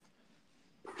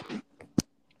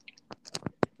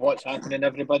What's happening,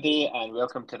 everybody, and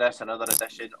welcome to another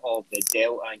edition of the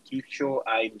Del and Keith Show.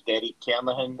 I'm Derek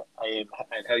Kernahan, and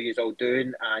how you all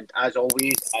doing? And as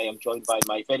always, I am joined by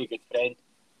my very good friend,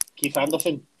 Keith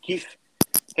Anderson. Keith,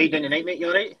 how you doing tonight, mate? You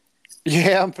all right?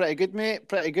 Yeah, I'm pretty good, mate.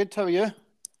 Pretty good. How are you?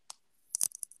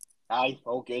 Aye,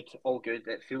 all good, all good.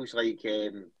 It feels like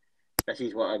this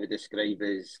is what I would describe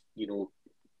as,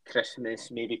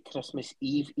 Christmas, maybe Christmas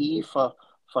Eve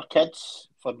for kids,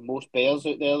 for most bears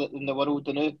out there in the world,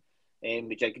 you know.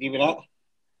 Would you agree with that? Feels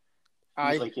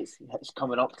Aye. like it's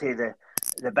coming up to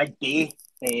the big day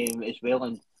as well,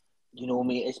 and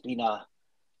mate, it's been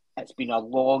a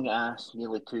long ass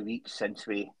nearly 2 weeks since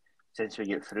we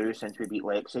get through, since we beat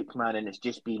Leipzig, man, and it's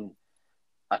just been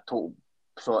a total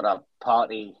sort of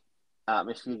party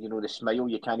atmosphere. You know, the smile,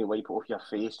 you can't wipe it off your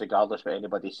face regardless what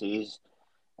anybody says.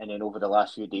 And then over the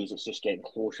last few days, it's just getting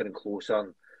closer and closer.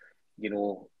 And, you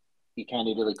know, you can't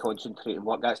really concentrate on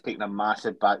work. That's taken a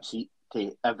massive backseat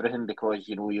to everything because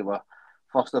you were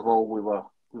first of all we were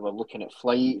looking at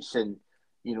flights and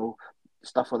you know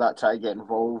stuff like that, trying to get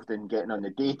involved and getting on the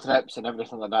day trips and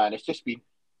everything like that. And it's just been,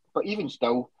 but even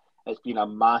still, it's been a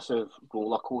massive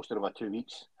roller coaster over 2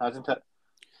 weeks, hasn't it?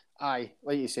 Aye.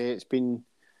 Like you say,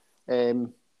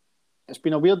 um, it's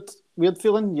been a weird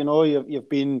feeling. You know, you've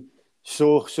been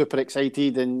so super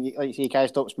excited, and like you say, you can't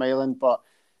stop smiling, but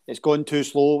it's gone too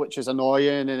slow, which is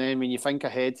annoying. And then when you think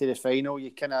ahead to the final,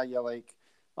 you're like,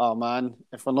 oh man,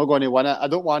 if we're not going to win it, I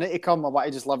don't want it to come. I want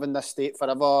to just live in this state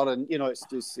forever. And it's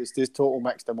just total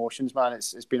mixed emotions, man.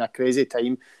 It's been a crazy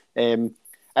time. And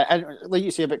like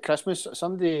you say about Christmas,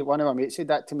 one of my mates said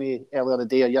that to me earlier the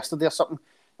day or yesterday or something.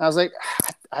 And I was like,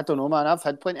 I don't know, man. I've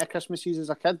had plenty of Christmases as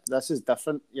a kid. This is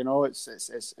different, you know. It's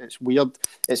weird.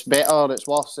 It's better. It's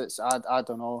worse. I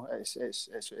don't know. It's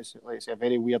like I say, a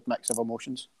very weird mix of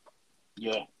emotions.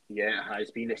 Yeah, it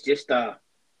has been. It's just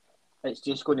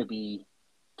going to be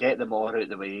get them all out of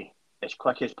the way as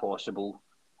quick as possible,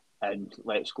 and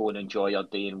let's go and enjoy our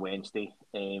day on Wednesday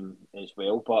as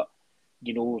well. But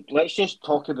let's just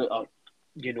talk about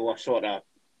our sort of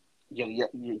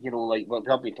like what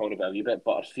we've been talking about a wee bit,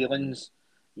 but our feelings,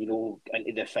 into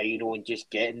the final and just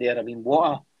getting there. I mean,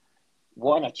 what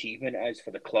an achievement it is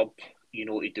for the club,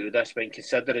 to do this when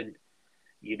considering,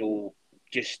 you know,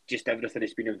 just everything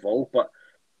that's been involved. But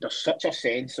there's such a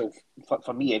sense of,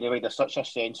 for me anyway, there's such a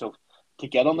sense of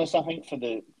togetherness. I think with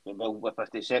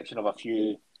the exception of a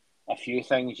few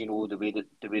things, the way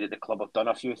that the club have done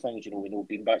a few things, we know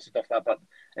beanbacks and stuff like that. But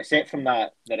except from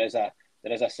that, there is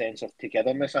a sense of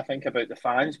togetherness. I think about the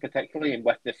fans particularly, and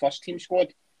with the first team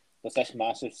squad, there's this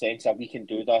massive sense that we can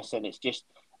do this, and it's just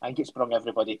I think it's brought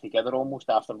everybody together almost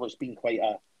after what's been quite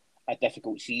a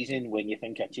difficult season when you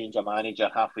think of change of manager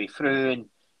halfway through and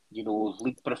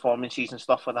league performances and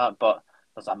stuff like that. But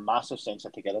there's a massive sense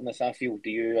of togetherness. I feel. Do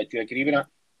you agree with that?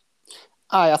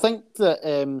 Aye, I think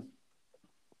that.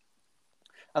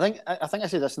 I think I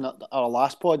said this in our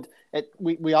last pod.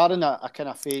 We are in a kind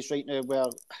of phase right now where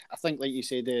I think, like you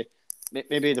say,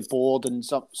 maybe the board and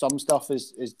some stuff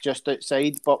is just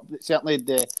outside, but certainly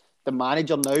the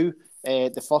manager now,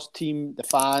 the first team, the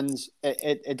fans,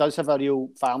 it does have a real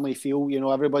family feel. You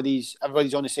know, everybody's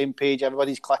on the same page,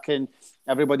 everybody's clicking,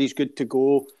 everybody's good to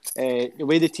go. The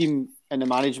way the team and the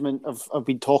management have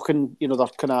been talking,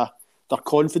 their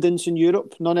confidence in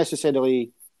Europe, not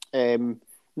necessarily.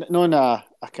 Not in a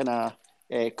kind of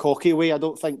cocky way, I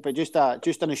don't think, but just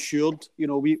an assured.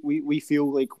 We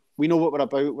feel like we know what we're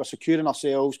about. We're securing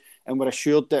ourselves, and we're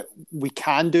assured that we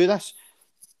can do this.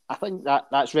 I think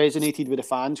that's resonated with the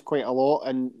fans quite a lot,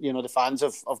 and the fans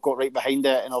have got right behind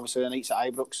it. And obviously, the Knights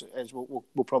at Ibrox, as we'll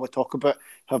probably talk about,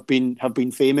 have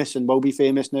been famous and will be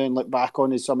famous now, and look back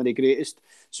on as some of the greatest.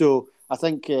 So I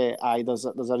think, there's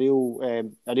a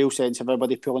real sense of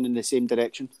everybody pulling in the same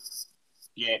direction.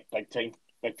 Yeah, big time.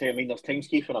 Big time. I mean, there's times,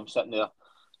 Keith, when I'm sitting there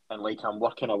and like I'm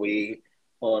working away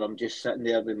or I'm just sitting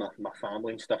there with my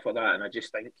family and stuff like that, and I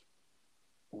just think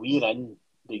we're in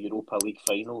the Europa League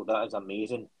final. That is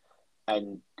amazing.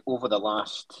 And over the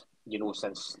last,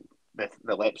 since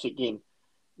the Leipzig game,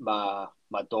 my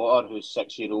daughter, who's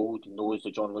 6 year old, knows the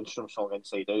John Lundstrom song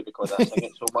inside out because I sing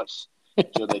it so much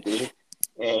during the day.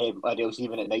 And else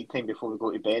even at night time before we go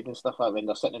to bed and stuff like that, when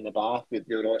they're sitting in the bath,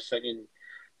 they're all singing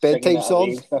Bedtime it away song.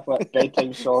 and stuff like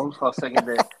bedtime songs for singing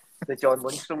the John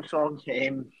Lundstrom song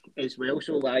as well.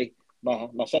 So like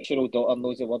my 6 year old daughter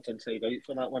knows the words inside out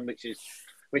for that one, which is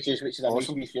a nice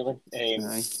Awesome. wee feeling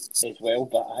Aye. as well.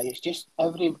 But it's just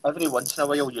every once in a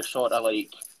while you're sort of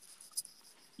like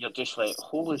you're just like,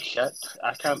 holy shit,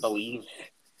 I can't believe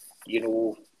you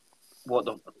know what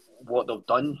they've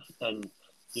done, and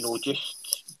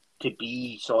just to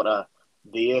be sort of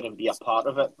there and be a part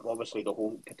of it. Obviously,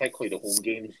 particularly the home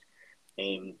games,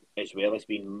 as well, has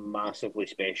been massively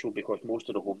special because most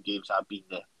of the home games have been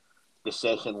the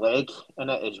second leg in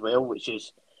it as well, which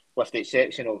is, with the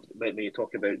exception of when you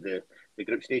talk about the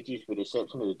group stages, with the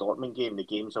exception of the Dortmund game, the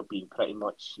games have been pretty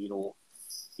much,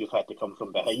 you've had to come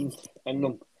from behind in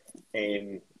them,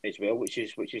 as well, which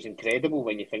is incredible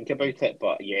when you think about it.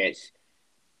 But yeah, it's,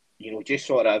 just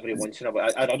sort of every once in a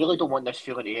while. I really don't want this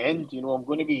feeling to end. I'm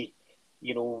going to be,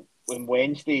 when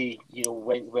Wednesday,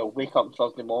 wake up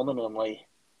Thursday morning and I'm like,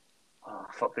 oh,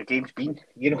 fuck, the game's been,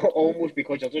 almost,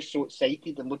 because you're just so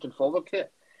excited and looking forward to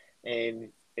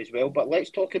it, as well. But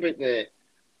let's talk about the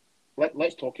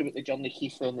journey,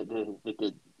 Keith. Then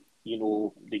the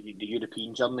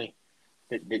European journey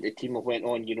that the team have went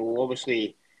on.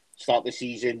 Obviously, start the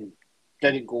season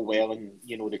didn't go well in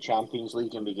the Champions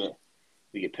League, and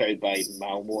we get put out by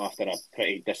Malmo after a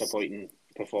pretty disappointing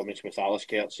performance with Alice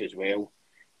as well,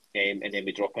 and then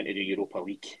we drop into the Europa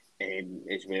League,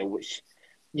 as well, which,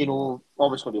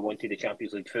 obviously we wanted the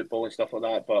Champions League football and stuff like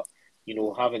that, but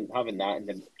having that, and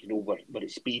then we're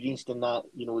experienced in that,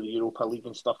 the Europa League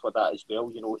and stuff like that as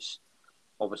well. It's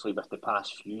obviously with the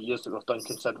past few years that we've done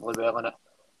considerably well in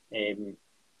it,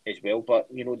 as well. But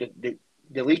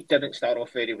the league didn't start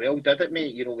off very well, did it,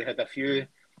 mate? We had a few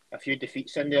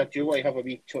defeats in there. Do you want to have a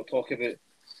wee talk about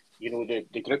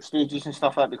the group stages and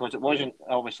stuff like that? Because it wasn't,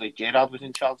 obviously Gerrard was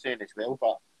in charge then as well,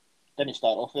 but didn't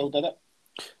start off well, did it?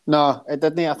 No, it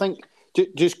didn't. I think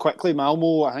just quickly,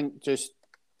 Malmo, I think just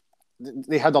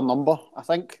they had a number. I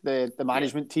think the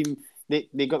management team,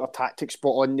 they got their tactics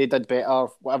spot on. They did better,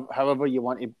 whatever, however you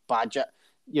want to badge it.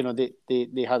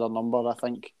 They had a number, I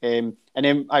think. And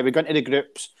then we got into the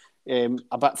groups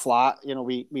a bit flat.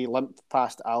 We limped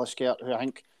past Aliskert, who I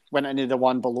think went into the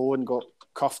one below and got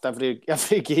cuffed every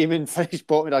game and finished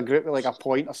bottom of their group with like a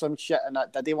point or some shit in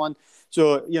that Diddy one.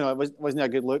 So, it wasn't a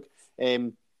good look.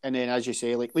 And then, as you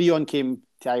say, like Lyon came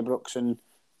to Ibrox and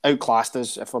outclassed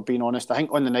us, if we're being honest. I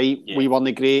think on the night, we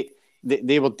weren't great.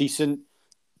 They were decent.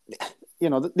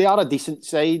 They are a decent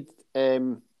side.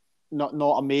 Not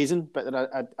amazing, but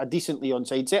they're a decent Lyon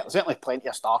side. Certainly plenty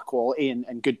of star quality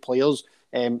and good players.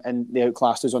 And they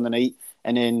outclassed us on the night.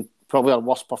 And then probably our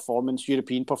worst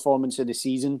European performance of the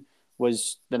season,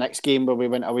 was the next game where we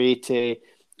went away to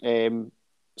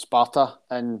Sparta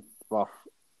and were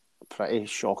pretty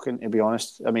shocking, to be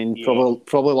honest. I mean,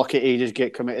 probably lucky to just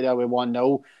get committed there with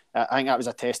 1-0. I think that was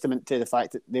a testament to the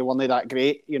fact that they weren't that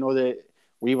great. That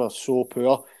we were so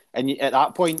poor. And at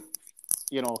that point,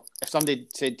 if somebody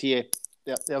said to you,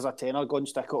 there's a tenner, go and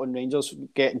stick it on Rangers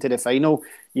getting to the final,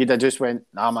 you'd have just went,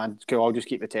 nah, man, it's cool, I'll just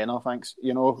keep the tenner, thanks.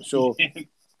 So,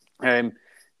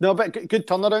 no, but good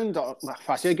turnaround. If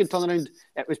I say good turnaround,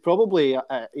 it was probably,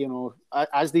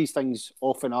 as these things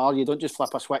often are, you don't just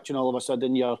flip a switch and all of a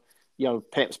sudden you're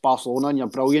Pep's Barcelona and you're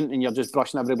brilliant and you're just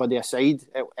brushing everybody aside.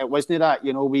 It wasn't that.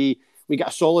 We get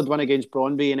a solid win against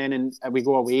Brøndby, and then we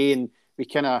go away and we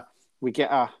get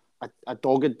a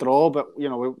dogged draw, but we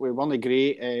weren't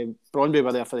great. Brøndby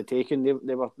were there for the taking.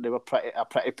 They were a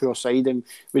pretty poor side, and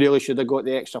we really should have got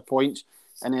the extra points.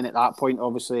 And then at that point,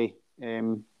 obviously,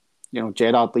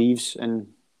 Gerrard leaves, and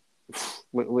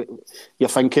you're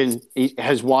thinking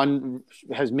his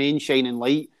main shining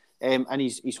light, and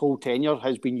his whole tenure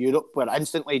has been Europe, where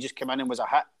instantly he just came in and was a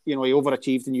hit. He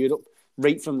overachieved in Europe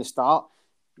right from the start.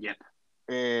 Yep.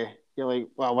 You're like,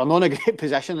 well, we're not in a great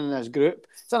position in this group.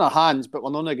 It's in our hands, but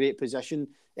we're not in a great position.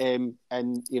 And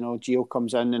Gio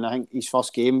comes in, and I think his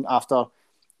first game after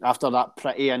that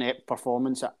pretty inept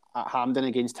performance at Hampden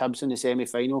against Hibs in the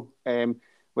semi-final,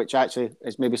 which actually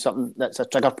is maybe something that's a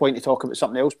trigger point to talk about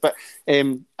something else. But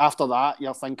after that,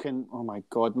 you're thinking, oh my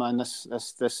God, man, this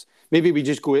maybe we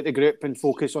just go at the group and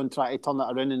focus on trying to turn it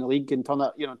around in the league and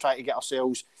try to get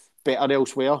ourselves better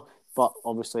elsewhere. But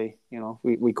obviously,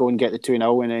 we go and get the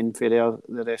 2-0, and then for there,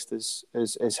 the rest is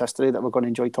history that we're going to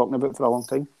enjoy talking about for a long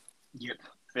time. Yep,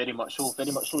 very much so,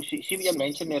 very much so. See what you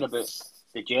mentioned there about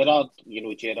the Gerrard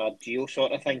Gio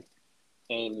sort of thing.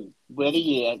 Where are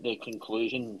you at the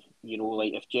conclusion,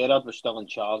 like if Gerrard was still in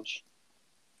charge,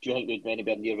 do you think we'd be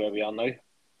anywhere near where we are now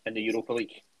in the Europa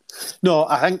League? No,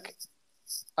 I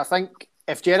think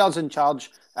if Gerrard's in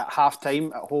charge at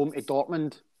half-time at home to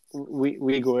Dortmund,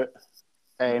 we go it.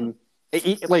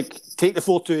 Take the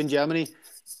 4-2 in Germany,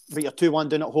 but you're 2-1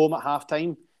 down at home at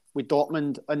half-time with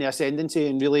Dortmund on the ascendancy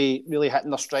and really, really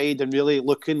hitting their stride and really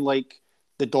looking like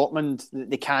the Dortmund that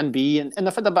they can be. And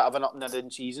they've had a bit of an up-and-down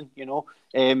season,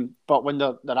 but when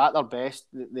they're at their best,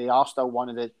 they are still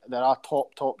they're a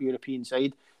top European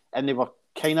side, and they were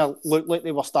kind of looked like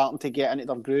they were starting to get into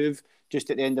their groove just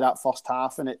at the end of that first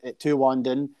half, and at 2-1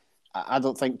 in, I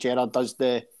don't think Gerrard does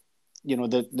the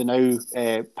now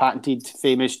patented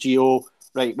famous Gio.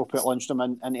 Right, we'll put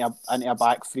Lundstram into a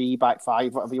back three, back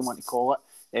five, whatever you want to call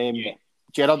it.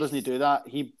 Gerrard doesn't do that.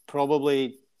 He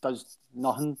probably does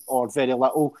nothing or very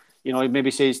little. He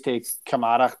maybe says to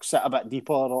Kamara, sit a bit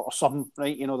deeper or something,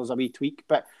 right? There's a wee tweak.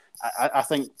 But I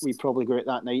think we probably go out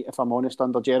that night, if I'm honest,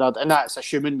 under Gerrard. And that's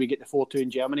assuming we get the 4-2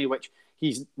 in Germany, which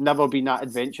he's never been that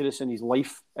adventurous in his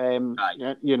life. And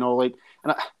I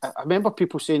remember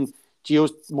people saying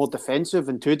Gio's more defensive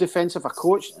and too defensive a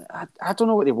coach. I don't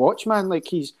know what they watch, man. Like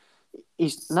he's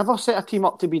never set a team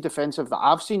up to be defensive that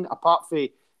I've seen, apart from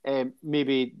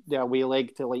maybe the away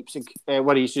leg to Leipzig,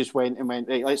 where he's just went, right,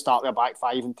 let's start with a back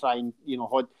five and try and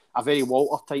hold a very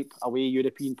Walter type away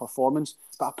European performance.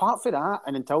 But apart from that,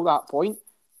 and until that point,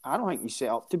 I don't think he's set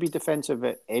up to be defensive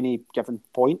at any given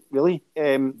point, really.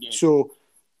 So,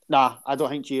 nah, I don't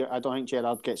think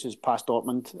Gerrard gets us past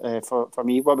Dortmund for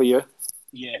me. What about you?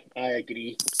 Yeah, I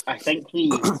agree. I think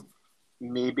he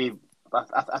maybe.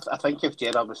 I think if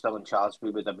Gerrard was still in charge,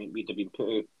 we'd have been put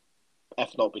out,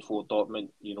 if not before Dortmund.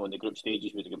 In the group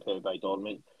stages, we'd have been put out by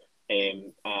Dortmund.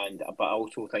 But I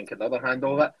also think, on the other hand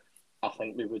of it, I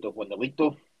think we would have won the league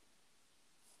though.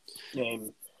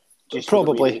 Just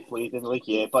probably played in the league,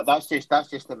 yeah. But that's just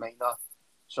the minor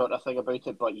sort of thing about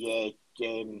it. But yeah,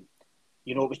 it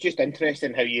was just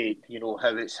interesting how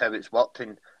how it's worked,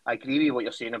 and I agree with what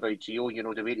you're saying about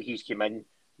Gio. The way that he's come in,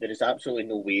 there is absolutely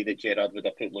no way that Gerrard would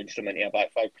have put Lundstram into a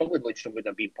back five. Probably Lundstram wouldn't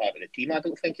have been part of the team, I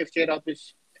don't think, if Gerrard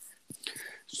was.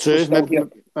 True,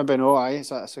 maybe no. Aye,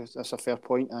 that's a fair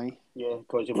point. Aye, yeah,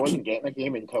 because he wasn't getting a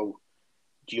game until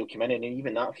Gio came in, and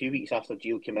even that, a few weeks after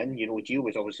Gio came in, Gio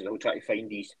was obviously still trying to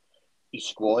find his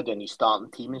squad and his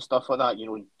starting team and stuff like that.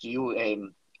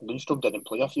 Gio, Lundstram didn't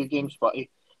play a few games, but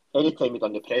anytime he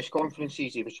done the press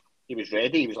conferences, he was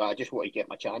ready. He was like, I just want to get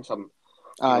my chance.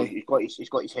 He's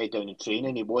got his head down in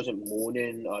training. He wasn't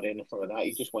moaning or anything like that.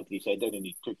 He just wanted his head down and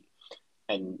he took it.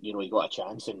 And he got a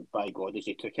chance, and by God, as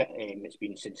he took it, it's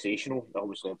been sensational.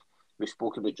 Obviously, we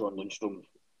spoke about John Lundstram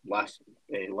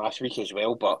last week as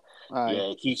well, but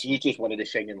yeah, he's just one of the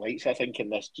shining lights, I think, in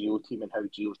this Gio team and how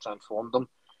Gio's transformed them.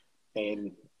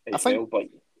 I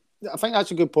think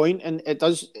that's a good point, and it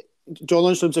does. John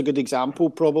Lundstram's a good example,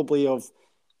 probably, of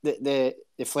the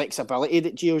flexibility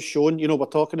that Gio's shown. We're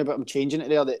talking about him changing it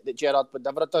there that Gerrard would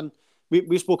never have done.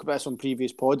 We spoke about this on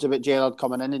previous pods about Gerrard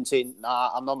coming in and saying,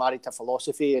 nah, I'm not married to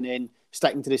philosophy, and then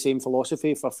sticking to the same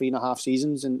philosophy for 3.5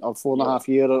 seasons or 4.5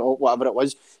 years or whatever it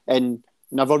was, and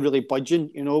never really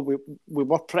budging. We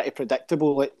were pretty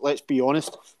predictable, let's be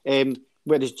honest.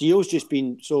 Whereas Gio's just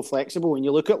been so flexible. When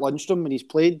you look at Lundstram, and he's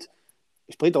played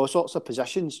all sorts of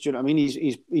positions. Do you know what I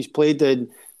mean? He's played in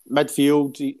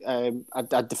midfield,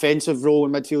 a defensive role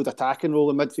in midfield, attacking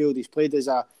role in midfield. He's played as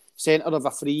a centre of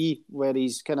a free, where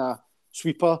he's kind of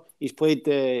sweeper. He's played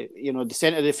the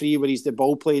centre of the free, where he's the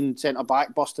ball playing centre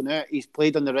back, busting out. He's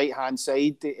played on the right hand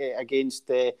side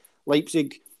against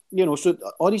Leipzig. So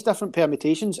all these different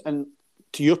permutations. And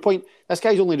to your point, this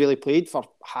guy's only really played for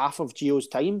half of Gio's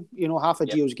time. Half of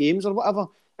Gio's games or whatever,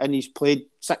 and he's played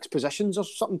 6 positions or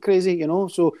something crazy.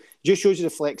 So it just shows you the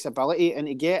flexibility, and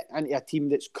to get into a team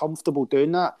that's comfortable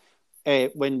doing that.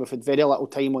 When we've had very little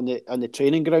time on the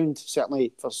training ground,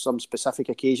 certainly for some specific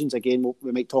occasions, again,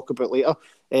 we might talk about later.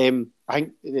 I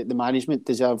think the management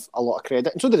deserve a lot of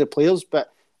credit, and so do the players.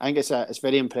 But I think it's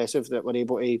very impressive that we're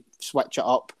able to switch it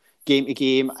up game to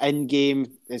game, in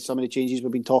game. Some of the changes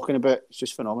we've been talking about, it's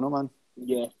just phenomenal, man.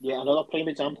 Yeah. Another prime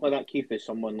example of that, Keith, is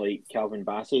someone like Calvin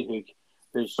Bassey,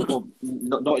 who's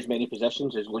not as many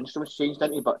positions as Lundstram's changed,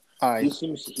 didn't he? But he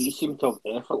seemed to have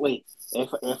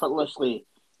effortlessly.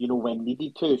 When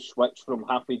needed to, switch from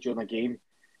halfway during a game,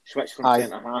 switch from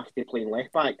centre-half to playing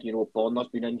left-back. Borna's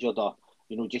been injured, or,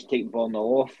 just taking Borna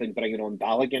off and bringing on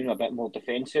Balogun, a bit more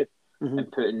defensive,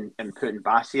 and putting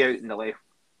Bassey out in the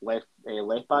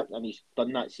left-back, and he's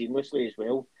done that seamlessly as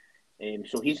well.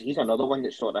 So he's another one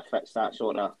that sort of fits that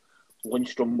sort of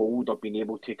Lundstram mould of being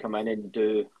able to come in and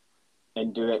do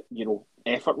it,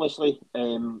 effortlessly,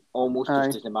 almost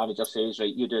just as the manager says,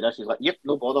 right, you do this. He's like, yep,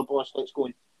 no bother, boss, let's go.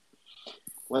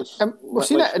 We've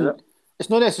seen it it's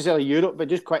not necessarily Europe, but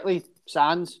just quickly,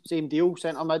 Sands, same deal,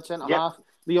 centre mid, centre half.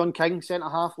 Leon King, centre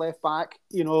half, left back.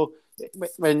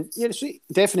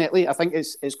 Definitely, I think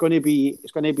it's going to be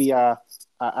an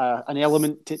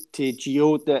element to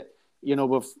Gio that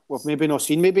we've maybe not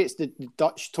seen. Maybe it's the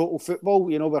Dutch total football.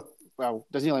 Where it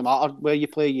doesn't really matter where you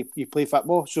play, you play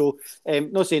football. So,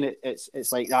 not saying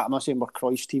it's like that. I'm not saying we're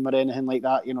Cruyff's team or anything like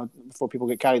that. Before people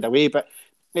get carried away, but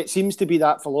it seems to be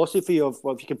that philosophy of,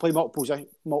 well, if you can play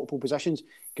multiple positions,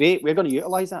 great, we're going to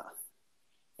utilise that.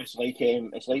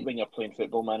 It's like when you're playing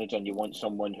Football Manager and you want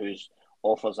someone who's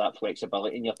offers that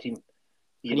flexibility in your team.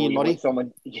 You know, Ian you Murray. want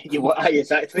someone. You want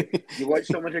exactly. You want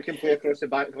someone who can play across the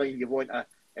back line. You want a.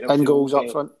 And it was In goals up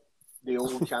front. the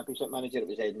old Championship manager. It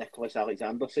was Nicholas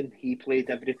Alexanderson. He played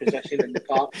every position in the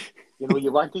park. You know,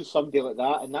 you wanted somebody like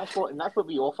that, and that's what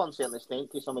we offer in certain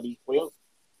extent to some of these players.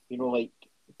 You know, like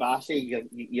Bassey,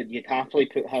 you'd happily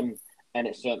put him in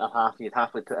at centre half. You'd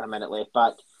happily put him in at left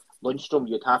back. Lundstrom,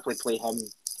 you'd happily play him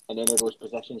in any of those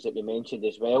positions that we mentioned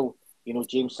as well. You know,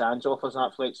 James Sands offers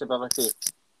that flexibility.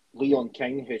 Leon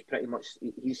King, who's pretty much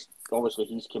he's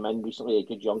come in recently, a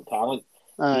good young talent.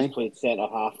 Aye. He's played centre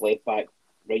half, left back,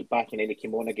 right back, and then he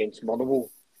came on against Motherwell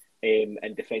in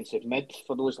defensive mid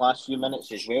for those last few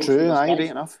minutes as well. True, so right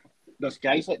enough. There's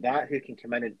guys like that who can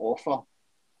come in and offer,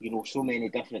 you know, so many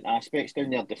different aspects down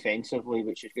there defensively,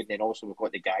 which is good. Then also we've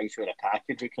got the guys who are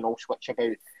attacking who can all switch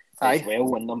about as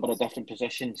well in a number of different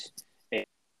positions.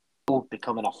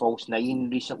 Becoming a false nine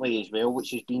recently as well,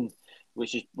 which has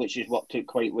worked out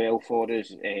quite well for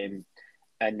us in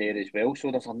there as well. So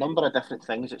there's a number of different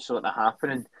things that's sort of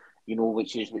happening, you know,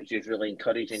 which is really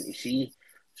encouraging to see.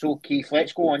 So Keith,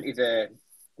 let's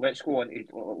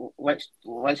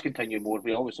continue more.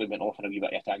 We obviously went off on a wee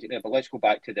bit of a tangent there, but let's go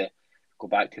back to the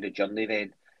journey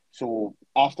then. So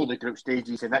after the group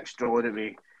stages, the next draw that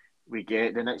we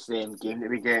get, the next game that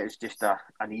we get is just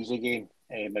an easy game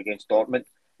against Dortmund.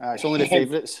 It's only the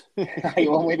favourites.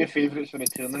 Only the favourites for the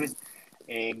tournament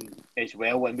as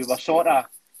well. And we were sort of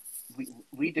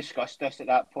we discussed this at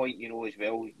that point, you know, as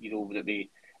well. You know that we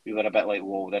were a bit like,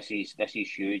 whoa, this is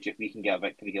huge. If we can get a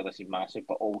victory here, this is massive.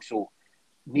 But also,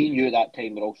 me and you at that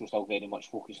time were also still very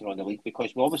much focusing on the league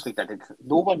because we obviously didn't.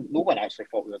 No one actually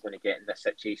thought we were going to get in this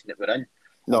situation that we're in.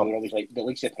 No, we were always like, the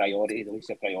league's a priority.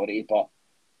 But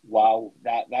wow,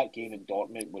 that game in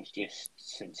Dortmund was just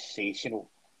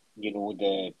sensational. You know,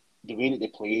 the way that they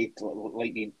played,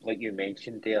 like you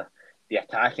mentioned there, the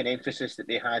attacking emphasis that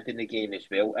they had in the game as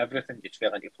well, everything just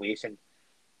fell into place. And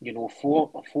you know,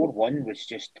 4-1 was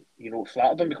just, you know,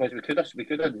 flattered them because we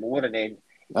could have more, and then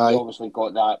they obviously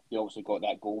got that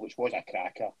goal, which was a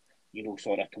cracker. You know,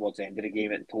 sort of towards the end of the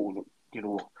game, it told you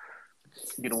know,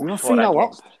 3-0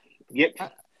 up. Yep.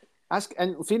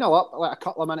 And 3-0 up like a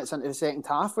couple of minutes into the second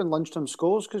half when Lundstrom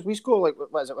scores, because we score like,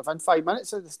 what is it, within 5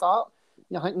 minutes at the start.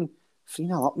 You're thinking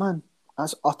 3-0 up, man.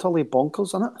 That's utterly bonkers,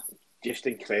 isn't it? Just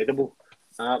incredible,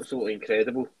 absolutely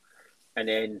incredible. And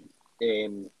then,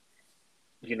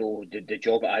 you know, the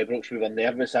job at Ibrox, we were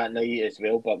nervous that night as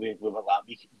well, but we were like,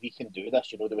 we can do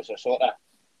this. You know, there was a sort of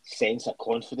sense of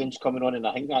confidence coming on, and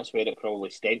I think that's where it probably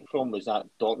stemmed from, was that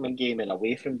Dortmund game and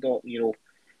away from Dortmund, you know,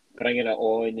 bringing it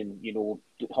on and, you know,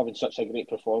 having such a great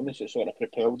performance. It sort of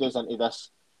propelled us into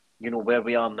this, you know, where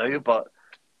we are now. But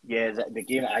yeah, the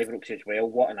game at Ibrox as well,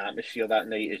 what an atmosphere that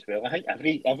night as well. I think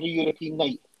every European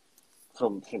night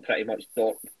from pretty much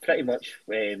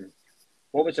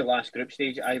what was the last group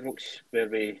stage at Ibrox where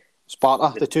we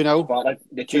Sparta, the 2-0. Sparta,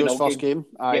 the 2-0 first game.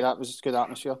 Aye, yeah. That was good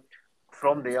atmosphere.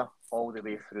 From there all the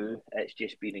way through, it's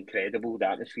just been incredible. The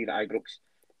atmosphere at Ibrox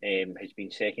has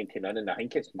been second to none, and I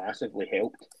think it's massively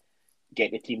helped get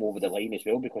the team over the line as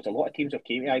well, because a lot of teams have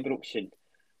came to Ibrox and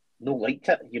no liked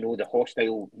it. You know, not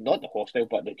the hostile,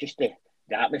 but the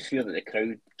atmosphere that the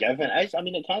crowd give. And it is, I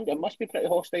mean, it must be pretty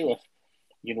hostile if,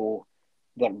 you know,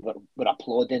 we're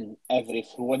applauding every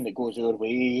throw-in that goes our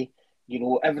way, you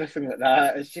know, everything like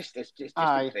that. It's just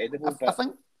incredible. I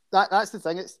think that's the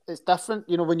thing. It's different.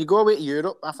 You know, when you go away to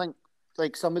Europe, I think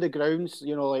like some of the grounds,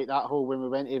 you know, like that whole when we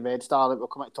went to Red Star that we'll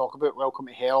come to talk about, Welcome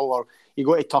to Hell, or you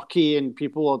go to Turkey and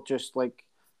people are just like,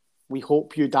 we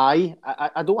hope you die.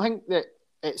 I don't think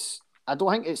it's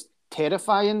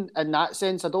terrifying in that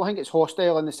sense. I don't think it's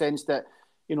hostile in the sense that,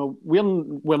 you know,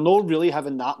 we're not really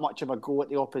having that much of a go at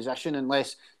the opposition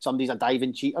unless somebody's a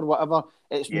diving cheat or whatever.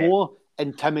 It's more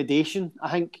intimidation,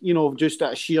 I think, you know, just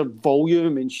at a sheer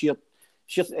volume and sheer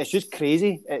it's just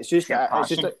crazy. It's just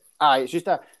a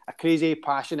crazy,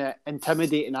 passionate,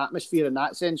 intimidating atmosphere in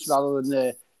that sense, rather than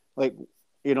the, like,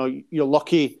 you know, you're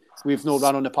lucky we've no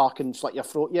run on the park and slit your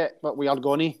throat yet, but we are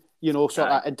gonna, you know, sort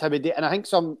of intimidate. And I think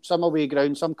some away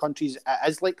grounds, some countries, it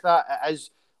is like that. It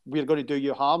is, we're going to do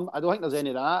you harm. I don't think there's any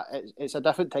of that. It's a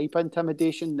different type of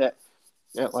intimidation that,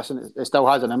 listen, it still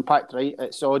has an impact, right?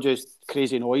 It's all just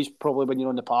crazy noise, probably, when you're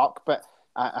on the park. But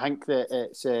I think that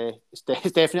it's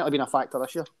definitely been a factor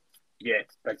this year. Yeah,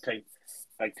 big time.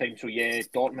 So yeah,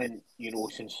 Dortmund, you know,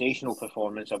 sensational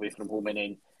performance away from home, and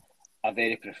then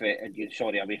away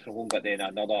from home, but then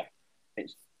another,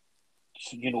 it's,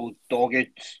 you know,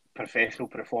 dogged professional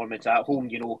performance at home.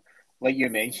 You know, like you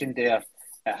mentioned there,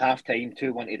 at half time,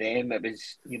 2-1 to them. It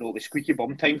was, it was squeaky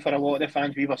bum time for a lot of the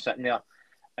fans. We were sitting there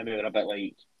and we were a bit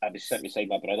like, I was sitting beside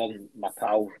my brother and my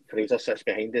pal Fraser sits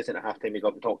behind us, and at half time we got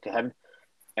up and talked to him.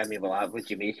 And we were like, what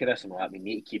do you make of this? And we're like, we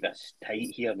need to keep this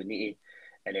tight here. We need to.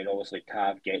 And then obviously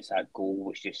Tav gets that goal,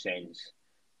 which just sends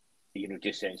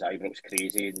Ibrox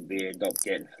crazy, and we end up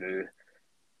getting through.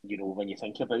 When you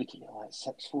think about it, you're like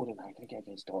 6-4 in aggregate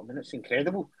against Dortmund. It's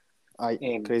incredible.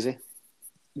 Crazy.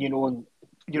 And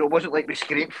it wasn't like we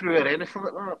scraped through or anything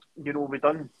like that. We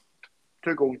done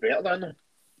 2 goals better than them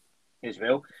as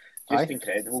well. Just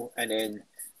incredible. And then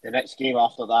the next game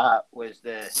after that was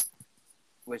the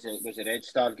Red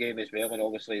Star game as well, and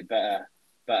obviously a bit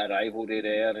of rivalry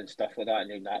there and stuff like that.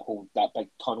 And then that big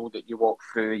tunnel that you walk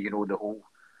through, the whole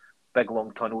big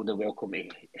long tunnel, the welcome to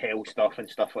hell stuff and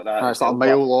stuff like that. It's like a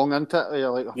mile long, isn't it? You're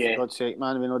like, for God's sake,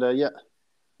 man, we're not there yet.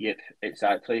 Yep,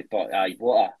 exactly. But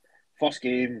what a first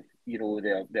game,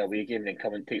 the away game, then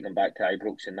come and take them back to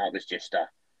Ibrox, and that was just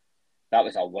that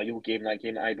was a wild game. That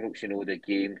game at Ibrox, the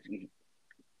game.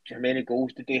 How many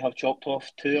goals did they have chopped off?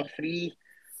 2 or 3?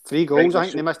 3 goals. I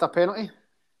think they missed a penalty.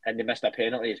 And they missed a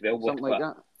penalty as well. Something like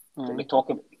that. When we talk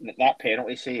about that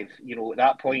penalty save, at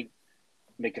that point,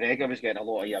 McGregor was getting a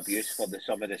lot of abuse for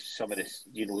some of this,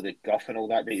 the guff and all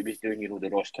that he was doing. The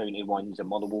Ross County ones, the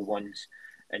Motherwell ones,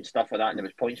 and stuff like that. And there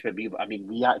was points where we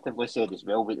actively said as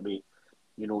well, we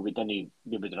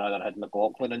would rather had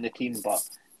McLaughlin in the team, but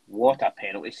what a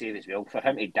penalty save as well for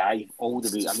him to dive all the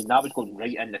way. That was going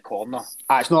right in the corner.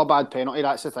 It's not a bad penalty.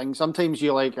 That's the thing. Sometimes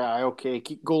you're like, okay,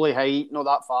 keep goalie height, not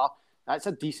that far. That's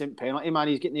a decent penalty, man.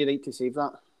 He's getting the right to save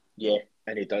that. Yeah,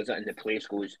 and he does it, and the place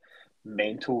goes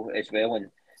mental as well.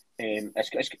 And that's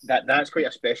quite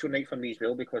a special night for me as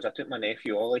well, because I took my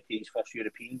nephew Ollie to his first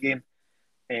European game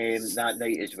that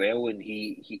night as well, and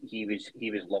he was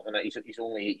loving it. He's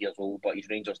only 8 years old, but he's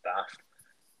Rangers daft.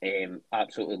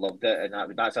 Absolutely loved it,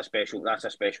 and that's a special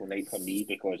night for me,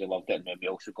 because I loved it. And then we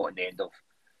also got an end of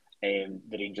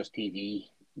the Rangers TV,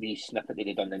 the snippet that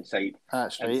they done inside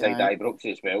Ibrox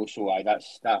as well. So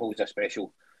that holds a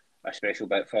special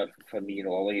bit for me and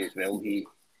Ollie as well.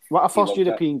 What a first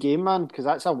European game, man, because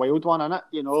that's a wild one, isn't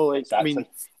it? Exactly.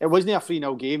 It wasn't a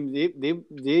 3-0 game.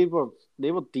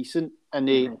 They were decent, and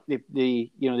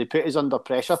they put us under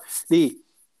pressure. They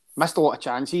missed a lot of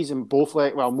chances in both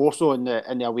legs. Well, more so in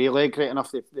the away leg. Right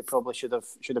enough, they probably should have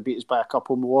beat us by a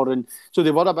couple more, and so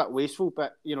they were a bit wasteful.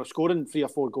 But scoring 3 or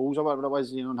 4 goals or whatever it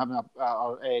was, and having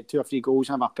 2 or 3 goals,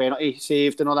 having a penalty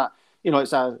saved and all that.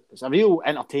 It's a real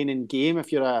entertaining game.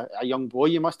 If you're a young boy,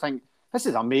 you must think, this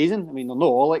is amazing. They're not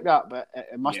all like that, but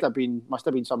it must have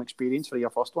been some experience for your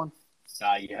first one.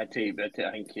 You had to. But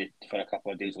I think for a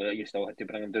couple of days later, you still had to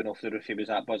bring him down off the roof. He was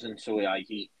that buzzing. So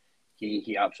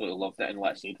he absolutely loved it. And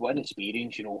let's say, what an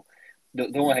experience.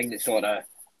 The only thing that sort of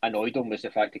annoyed him was the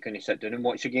fact he couldn't sit down and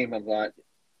watch the game. I'm like,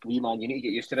 wee man, you need to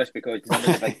get used to this, because none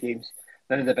of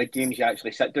the big games you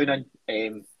actually sit down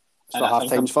in. So half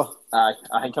times for. I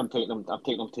think I'm taking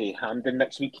him to Hampden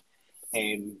next week.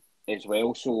 As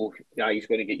well, so he's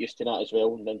going to get used to that as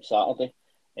well. And then Saturday,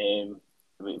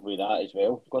 with that as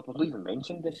well. God, we've even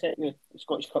mentioned the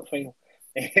Scottish Cup final.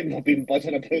 We've been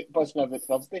buzzing about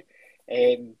Thursday.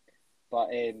 What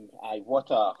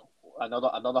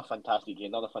another fantastic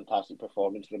game, another fantastic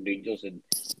performance from Rangers, and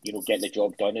getting the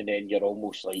job done. And then you're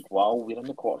almost like, wow, we're in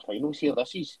the quarterfinals here.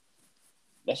 This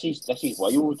is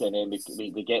wild. And then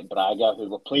we get Braga, who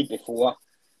we've played before.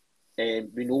 We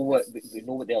know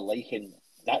what they're like, and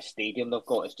that stadium they've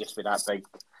got is just with that big,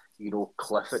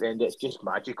 cliff at the end. It's just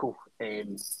magical. I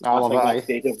love that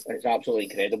stadium. It's absolutely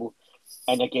incredible.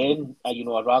 And again,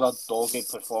 a rather dogged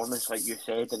performance, like you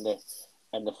said, in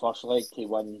the first leg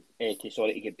to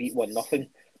get beat 1-0.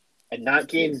 And that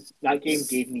game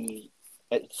gave me.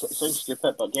 It sounds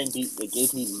stupid, but again, it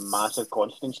gave me massive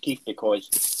confidence, Keith,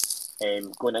 because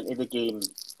going into the game,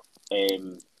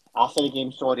 after the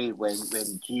game, when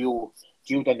Gio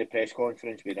done the press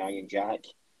conference with Ryan Jack,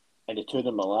 and the two of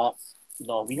them were like,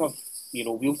 no,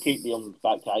 we'll take them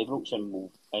back to Ibrox,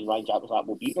 and Ryan Jack was like,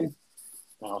 we'll beat them.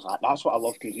 And I was like, that's what I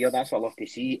love to hear, that's what I love to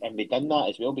see. And we done that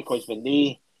as well, because when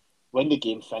the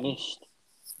game finished,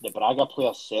 the Braga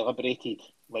players celebrated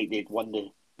like they'd won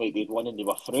and they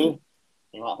were through. And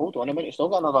you're like, hold on a minute, you still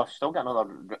got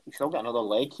another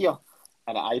leg here.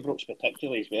 And at Ibrox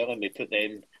particularly as well, and we put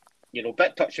them,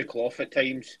 bit touch of cloth at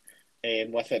times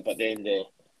with it, but then the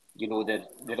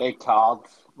red card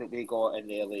that they got in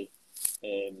the early,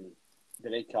 the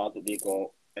red card that they got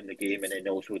in the game, and then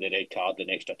also the red card in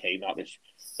extra time. That was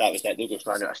it. They just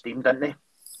ran out of steam, didn't they?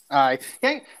 Aye,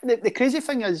 yeah. The crazy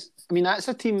thing is, that's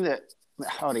a team that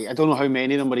all right, I don't know how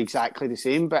many of them were exactly the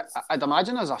same, but I'd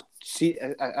imagine there's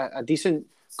a decent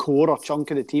core or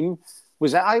chunk of the team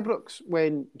was at Ibrox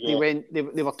when they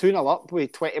were 2-0 up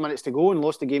with 20 minutes to go and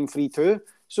lost the game 3-2.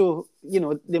 So, they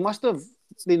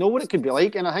know what it could be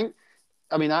like. And I think,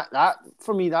 that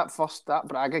for me, that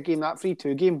Braga game, that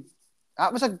 3-2 game,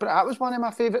 that was one of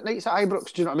my favourite nights at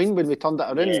Ibrox. Do you know what I mean? When we turned it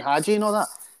around, Hadji and all that.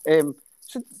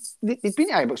 So they'd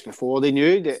been at Ibrox before. They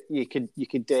knew that you could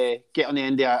get on the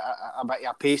end of a bit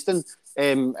of a pasting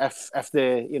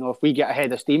if we get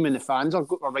ahead of steam and the fans are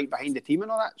right behind the team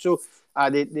and all that. So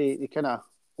they kind of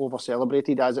over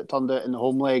celebrated as it turned out in the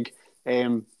home leg.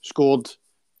 Scored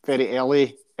very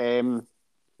early.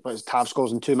 Tav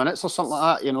scores in 2 minutes or something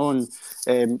like that, and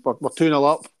we're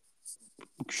 2-0 up.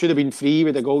 Should have been 3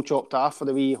 with a goal chopped off for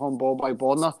the wee home ball by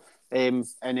Borna. And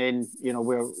then,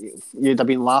 you'd have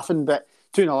been laughing, but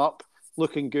 2-0 up,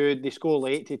 looking good. They score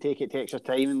late to take it to extra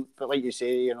time. But like you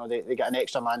say, they get an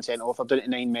extra man sent off. They're down to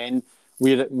 9 men.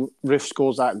 Roof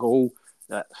scores that goal.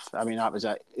 That was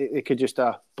it. They could just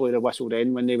blow the whistle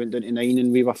then when they went down to 9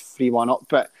 and we were 3-1 up.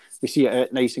 But we see it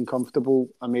out nice and comfortable,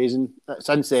 amazing.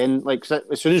 Since then,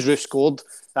 as soon as Roof scored,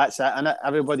 that's it. And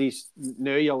everybody's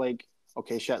now you're like,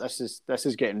 okay, shit, this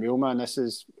is getting real, man. This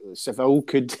is Seville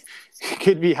could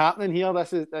be happening here.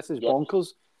 This is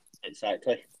bonkers.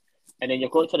 Exactly. And then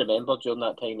you've got to remember during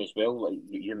that time as well, like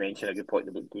you mentioned a good point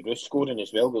about Roof scoring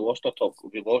as well. We lost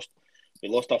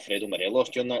our Fredo Morelos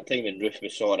during that time, and Roof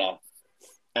was sort of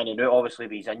in and out, obviously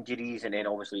with his injuries, and then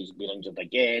obviously he's been injured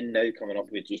again. Now coming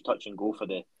up with his touch and go for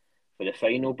the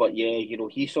final, but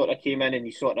he sort of came in and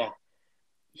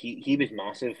he was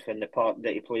massive in the part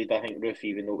that he played. I think Roof,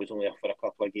 even though it was only for a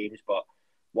couple of games, but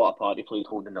what a part he played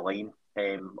holding the line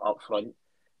up front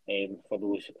for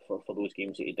those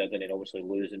games that he did, and then obviously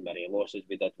losing Morelos as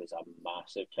we did was a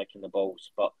massive kick in the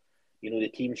balls. But the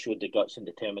team showed the guts and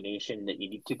determination that you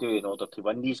need to do in order to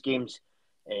win these games,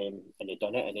 and they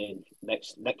done it. And then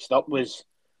next up was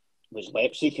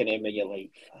Leipzig, and then when you're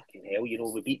like, fucking hell,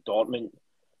 we beat Dortmund,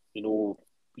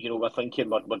 we're thinking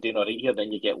we're doing all right here.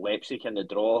 Then you get Leipzig in the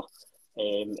draw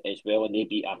as well, and they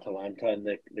beat Atalanta in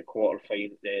the quarter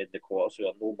final, the quarters, so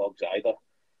they're no mugs either.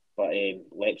 But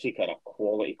Leipzig are a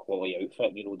quality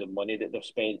outfit. The money that they've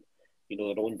spent,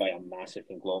 they're owned by a massive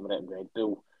conglomerate in Red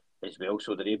Bull as well,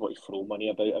 so they're able to throw money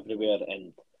about everywhere.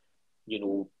 And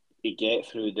they get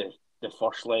through the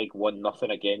first leg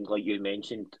 1-0 again, like you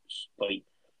mentioned, like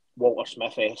Walter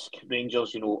Smith-esque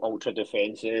Rangers. Ultra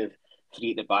defensive,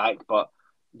 3 at the back, but.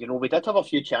 We did have a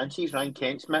few chances. Ryan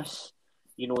Kent's miss,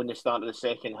 in the start of the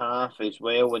second half as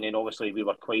well. And then obviously we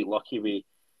were quite lucky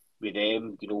with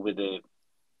them, with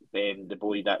the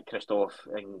boy that Christoph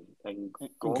and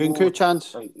Nkunku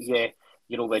chance. where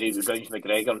he rounds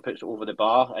McGregor and puts it over the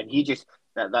bar. And he just,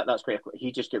 that's where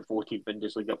he just got voted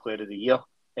Bundesliga Player of the Year.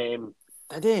 Did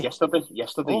he? Yesterday,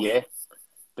 yeah.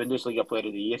 Bundesliga Player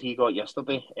of the Year he got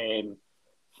yesterday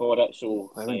for it.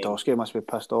 So Lewandowski must be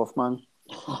pissed off, man.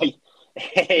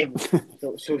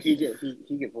 So he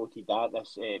get voted that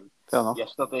this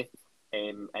yesterday,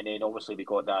 and then obviously we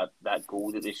got that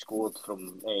goal that they scored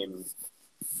from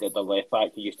the left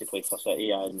back who used to play for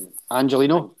City, and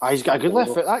Angelino. He's got a good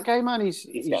left foot. That guy, man.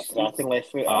 He's got a cracking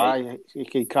left foot. He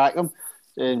could crack him.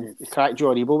 He cracked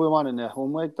Joe Aribo with one in the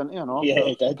home leg, didn't he? Or not? Yeah,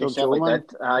 he did. He certainly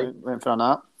did. Went for a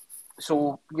nap.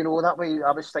 So that way,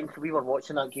 I was thinking we were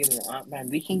watching that game like, man,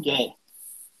 we can get.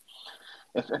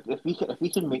 If we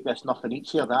can make this nothing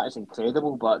each year, that is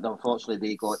incredible. But unfortunately,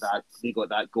 they got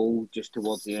that goal just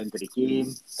towards the end of the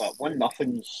game. But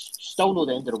 1-0's still not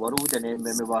the end of the world. And then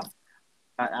when we were,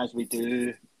 as we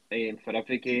do for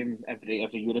every game, every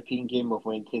European game, we've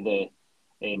went to the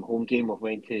home game. We've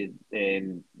went to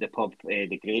the pub,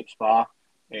 the Grapes Bar,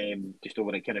 just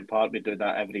over at Kinnan Park. We do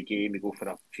that every game. We go for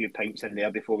a few pints in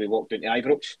there before we walk down to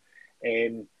Ibrox.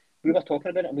 We were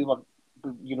talking about it, and we were.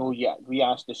 We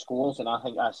asked the scores, and I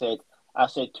think I said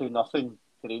 2-0 to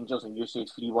Rangers, and you said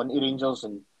 3-1 to Rangers,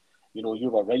 and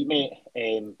you were right, mate.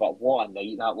 But what a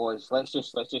night that was. Let's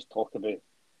just talk about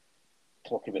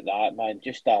that, man.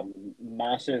 Just a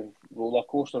massive roller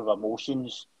coaster of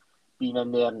emotions being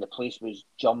in there, and the place was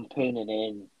jumping, and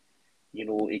then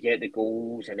you get the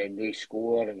goals, and then they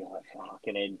score, and you're like, fuck,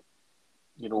 and then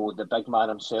the big man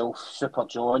himself, Super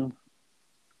John,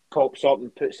 pops up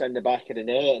and puts in the back of the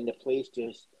net, and the place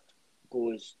just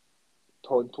goes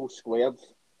tonto squared.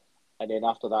 And then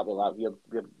after that, we're like,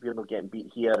 we're not getting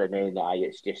beat here, and then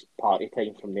it's just party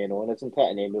time from then on, isn't it?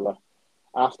 And then we were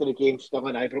after the game still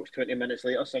in Ibrox 20 minutes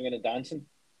later singing and dancing.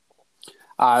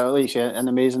 Like you said, an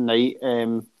amazing night.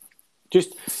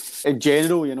 Just in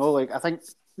general, I think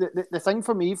the thing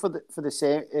for me for the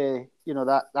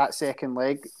that second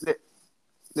leg,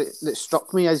 that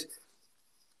struck me is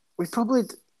we probably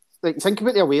like think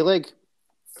about the away leg.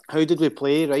 How did we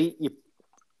play? Right,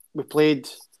 we played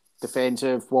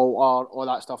defensive, Walter, all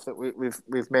that stuff that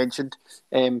we've mentioned,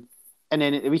 and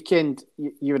then at the weekend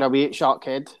you were away at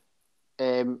Sharkhead,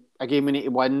 a game we need to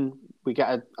win. We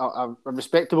get a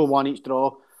respectable one each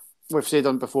draw. We've said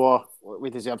on before we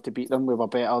deserved to beat them. We were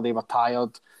better. They were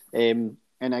tired, and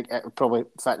probably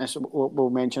fitness we'll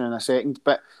mention in a second.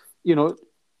 But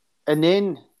and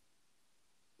then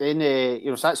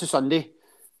so that's a Sunday.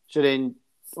 So then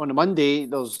on a Monday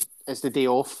it's the day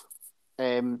off,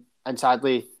 and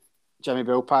sadly Jimmy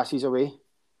Bell passes away.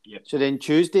 Yep. So then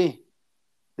Tuesday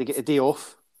they get a day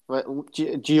off.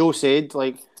 Gio said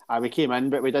we came in,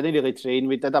 but we didn't really train.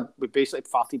 We basically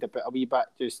farted a wee bit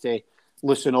just to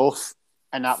loosen off,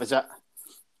 and that was it.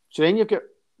 So then you've got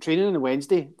training on the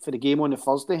Wednesday for the game on the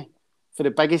Thursday, for the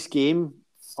biggest game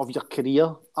of your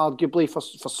career, arguably for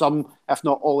some, if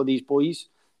not all of these boys.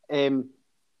 And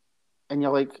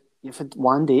you're like, you've had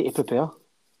one day to prepare.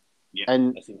 Yeah,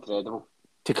 and it's incredible.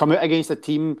 To come out against a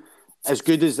team as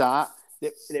good as that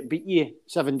beat you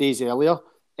 7 days earlier,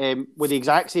 with the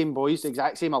exact same boys, the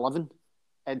exact same 11,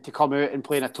 and to come out and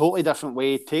play in a totally different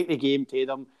way, take the game to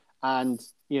them, and,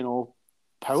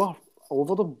 power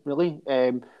over them, really.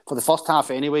 For the first half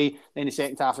anyway, then the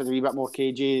second half is a wee bit more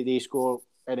cagey. They score,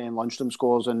 and then Lundstram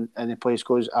scores, and the place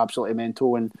goes absolutely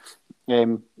mental, and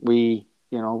we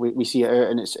see it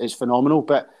out, and it's phenomenal.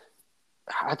 But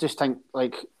I just think,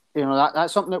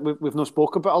 that's something that we've not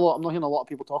spoke about a lot. I'm not hearing a lot of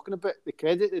people talking about the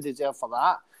credit they deserve for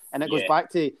that. And it goes back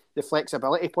to the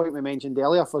flexibility point we mentioned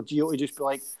earlier for Gio to just be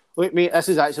like, look, mate, this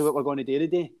is actually what we're going to do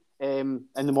today. And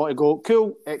the more to go,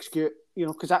 cool, execute,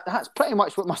 because that's pretty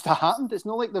much what must have happened. It's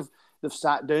not like they've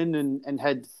sat down and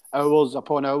had hours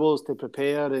upon hours to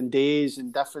prepare, and days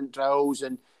and different drills,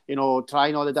 and,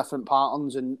 trying all the different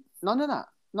patterns, and none of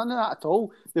that at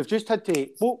all. They've just had to,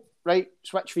 right,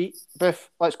 switch feet, biff,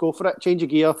 let's go for it, change of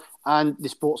gear, and the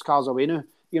sports car's away now.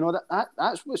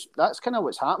 That's kind of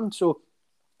what's happened. So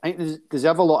I think they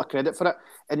deserve a lot of credit for it.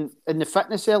 And the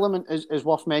fitness element is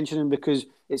worth mentioning, because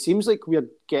it seems like we're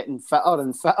getting fitter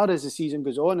and fitter as the season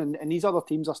goes on, and these other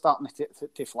teams are starting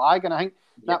to flag. And I think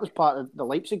that was part of the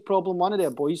Leipzig problem. One of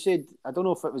their boys said, I don't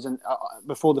know if it was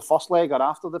before the first leg or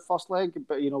after the first leg,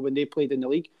 but when they played in the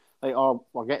league,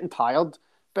 we're getting tired.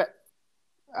 But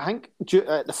I think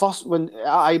the first, when at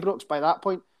Ibrox, by that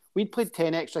point, we'd played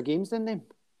 10 extra games than them.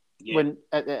 Yeah. When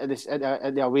at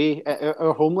the away,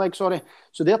 our home leg, sorry.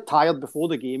 So they're tired before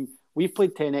the game. We've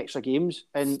played 10 extra games,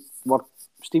 and we're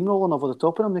steamrolling over the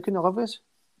top of them. They couldn't live with us.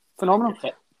 Phenomenal.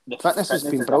 The fitness has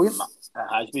been brilliant. It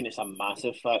has been. It's a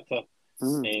massive factor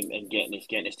in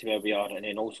getting us to where we are. And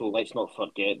then also, let's not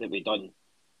forget that we done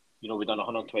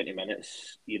 120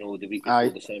 minutes. The week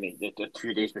before the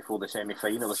 2 days before the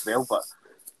semi-final as well. But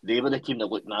they were the team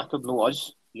that looked knackered, no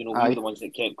us. We were the ones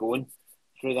that kept going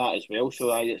through that as well. So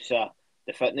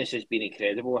the fitness has been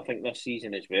incredible, I think, this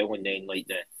season as well. And then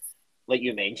like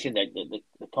you mentioned,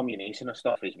 the combination of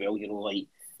stuff as well.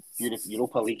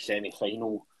 Europa League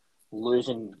semi-final,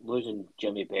 losing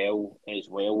Jimmy Bell as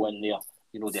well in there.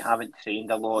 They haven't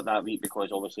trained a lot that week because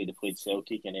obviously they played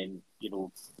Celtic, and then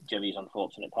Jimmy's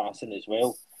unfortunate passing as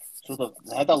well. So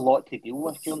they had a lot to deal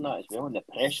with during that as well, and the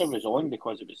pressure was on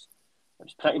because it was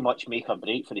pretty much make or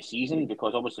break for the season,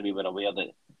 because obviously we were aware that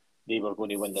they were going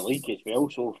to win the league as well.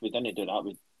 So if we didn't do that,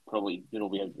 we'd probably, we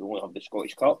only have the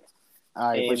Scottish Cup.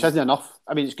 Which isn't enough.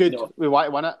 I mean, it's good. No. We want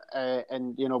to win it,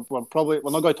 and we're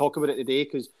not going to talk about it today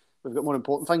because we've got more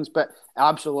important things. But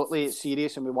absolutely, it's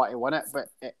serious, and we want to win it. But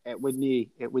it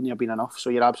wouldn't have been enough. So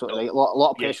you're absolutely right. A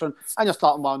lot of pressure, and you're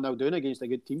starting 1-0 down against a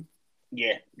good team.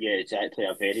 Yeah, exactly.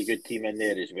 A very good team in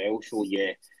there as well. So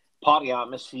party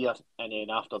atmosphere, and then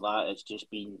after that, it's just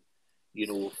been,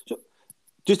 So,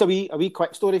 just a wee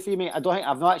quick story for you, mate. I've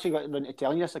not actually got around to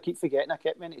telling you this. I keep forgetting. I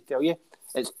kept meaning to tell you.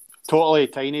 It's totally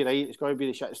tiny, right? It's going to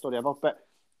be the shittest story ever. But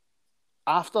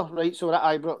after, right, so we're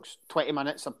at Ibrox, 20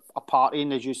 minutes, a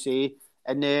partying, as you say,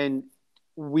 and then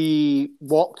we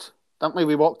walked, didn't we?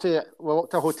 We walked to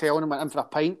a hotel and went in for a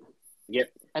pint.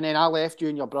 Yep. And then I left you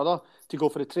and your brother to go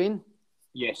for the train.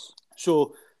 Yes.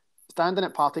 So, standing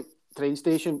at Partick train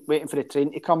station, waiting for the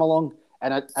train to come along.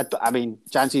 And I mean,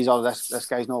 chances are this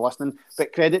guy's not listening.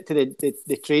 But credit to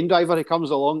the train driver who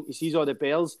comes along. He sees all the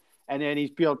bells, and then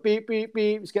he's pure beep, beep,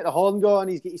 beep. He's got the horn going.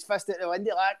 He's got his fist at the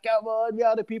window, like, come on, we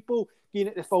are the people, getting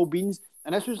at the full beans.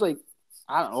 And this was like,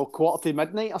 I don't know, 1:45 to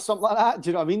midnight or something like that. Do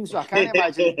you know what I mean? So I can't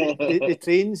imagine the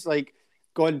trains, like,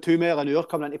 going 2 mile an hour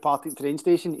coming into Partick train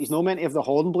station. He's not meant to have the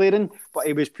horn blaring, but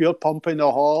he was pure pumping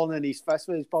the horn, and his fist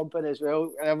was pumping as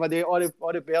well. And all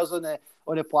the bears on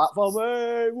the platform,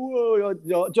 hey, whoa,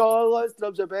 John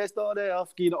Lidstrom's the best on earth,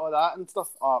 skiing all that and stuff.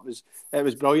 Oh, it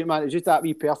was brilliant, man. It was just that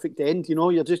wee perfect end, you know.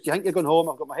 You think you're going home.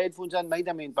 I've got my headphones in, mind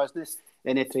my own business.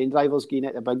 And the train driver's skiing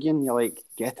at the big one. You're like,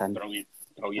 get in. Brilliant.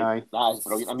 That is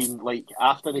brilliant. I mean, like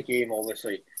after the game,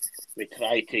 obviously, we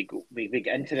tried to go. We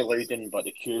get into the Loudon, but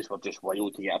the queues were just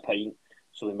wild to get a pint.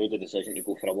 So we made the decision to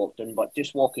go for a walk down. But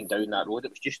just walking down that road,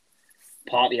 it was just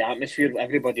part of the atmosphere.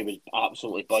 Everybody was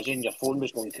absolutely buzzing. Your phone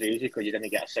was going crazy because you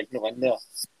didn't get a signal in there.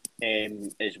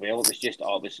 As well, it was just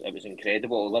it was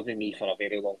incredible. It lived with me for a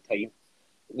very long time.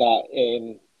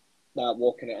 That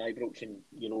walking at Ibrox and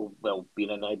being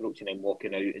in Ibrox and then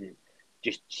walking out and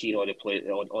just seeing all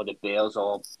the bears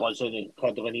all buzzing and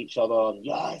cuddling each other and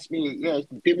yes mate, yes,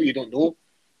 people you don't know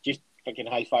just fucking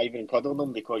high fiving and cuddling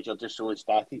them because you're just so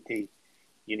ecstatic to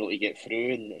get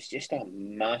through, and it's just a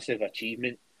massive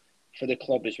achievement for the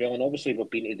club as well. And obviously we've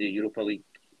been to the Europa League,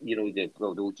 the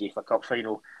old UEFA Cup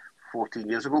final 14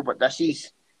 years ago, but this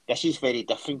is very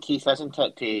different, Keith, isn't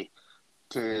it,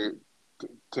 to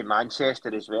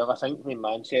Manchester as well. I think when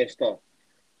Manchester,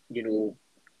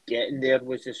 getting there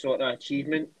was the sort of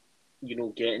achievement,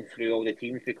 getting through all the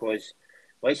teams, because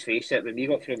let's face it, when we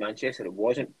got through Manchester, it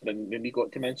wasn't, when we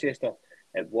got to Manchester,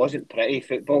 it wasn't pretty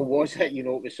football, was it? It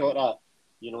was sort of,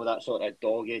 that sort of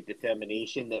dogged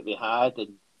determination that we had,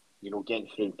 and, getting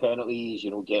through penalties,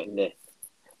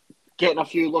 getting a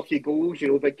few lucky goals,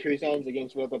 big Cousins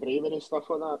against Werder Bremen and stuff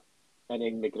like that. And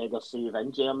then McGregor's save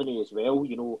in Germany as well,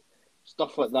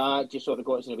 stuff like that just sort of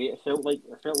got us in the way. It felt like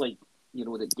that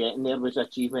getting there was an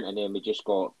achievement, and then we just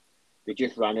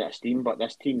ran out of steam. But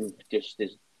this team just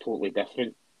is totally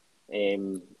different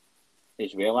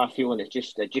as well, I feel, and it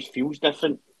just feels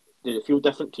different. Did it feel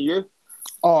different to you?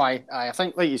 Oh, I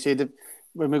think, like you said,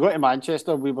 when we got to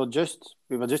Manchester, we were just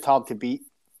hard to beat.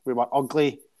 We were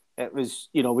ugly. It was,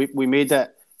 we made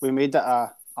it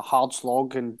a hard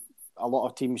slog, and a lot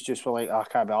of teams just were like, I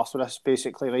can't be arsed with this,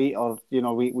 basically, right? Or,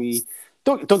 we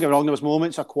don't get me wrong, there was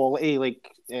moments of quality,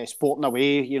 like Sporting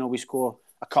away, we score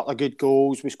a couple of good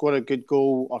goals. We scored a good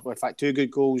goal, or in fact, 2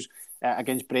 good goals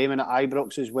against Bremen at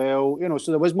Ibrox as well.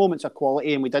 So there was moments of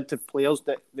quality, and we did have players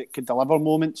that could deliver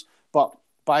moments. But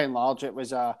by and large, it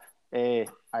was we're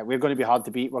going to be hard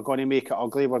to beat. We're going to make it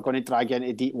ugly. We're going to drag you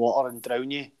into deep water and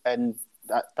drown you. And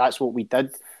that's what we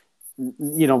did.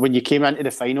 When you came into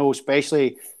the final,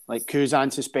 especially like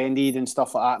Cousin suspended and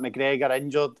stuff like that, McGregor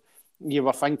injured, you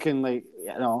were thinking like,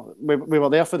 we were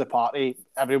there for the party.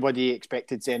 Everybody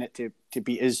expected Zenit to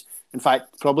beat us. In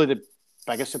fact, probably the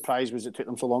biggest surprise was it took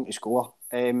them so long to score.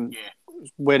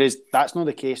 Whereas that's not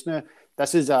the case now.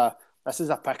 This is a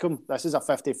pick-em. This is a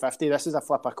 50-50. This is a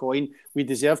flip a coin. We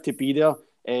deserve to be there.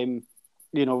 We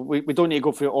don't need to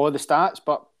go through all the stats,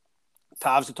 but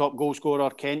Tav's the top goal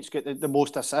scorer. Kent's got the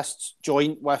most assists,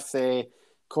 joint with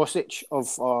Kostic or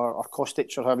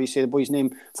Kostic, or however you say the boy's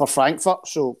name, for Frankfurt.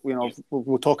 So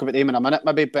we'll talk about them in a minute,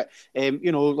 maybe. But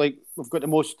we've got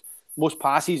the most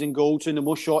passes and goals and the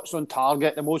most shots on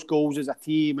target, the most goals as a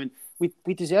team, and we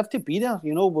deserve to be there.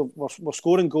 We're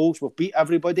scoring goals. We've beat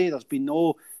everybody. There's been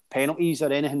no penalties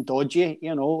or anything dodgy.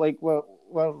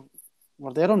 We're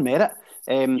there on merit,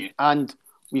 and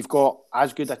we've got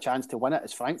as good a chance to win it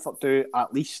as Frankfurt do,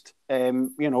 at least.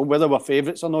 Whether we're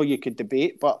favourites or not, you could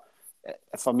debate, but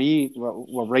for me,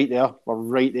 we're right there. We're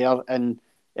right there, and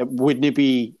it wouldn't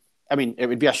be. I mean, it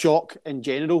would be a shock in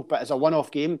general, but as a one-off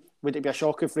game, would it be a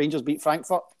shock if Rangers beat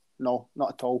Frankfurt? No,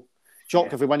 not at all.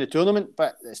 Shock if we win the tournament,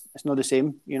 but it's not the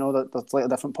same. They're slightly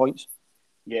different points.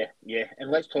 Yeah.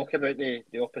 And let's talk about the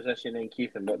opposition then,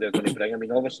 Keith, and what they're going to bring. I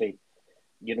mean, obviously,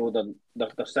 they're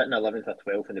sitting 11th or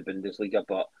 12th in the Bundesliga,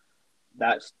 but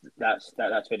that's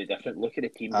very different. Look at the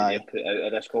team that they've put out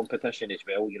of this competition as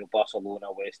well.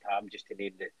 Barcelona, West Ham, just to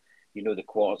name the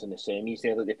quarters and the semis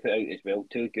there that they put out as well.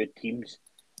 2 good teams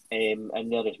in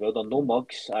there as well. They're no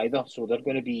mugs either, so it's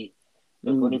going to be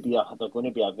a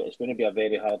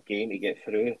very hard game to get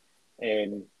through.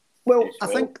 I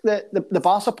think the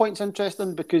Barca point's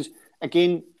interesting because,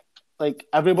 again, like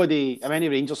everybody, many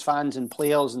Rangers fans and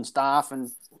players and staff,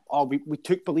 and we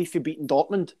took belief in beating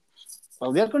Dortmund.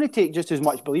 Well, they're going to take just as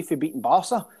much belief in beating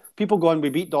Barca. People going, we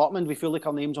beat Dortmund, we feel like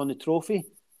our name's on the trophy.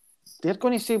 They're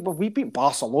going to say, well, we beat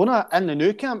Barcelona in the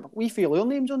Nou Camp, we feel our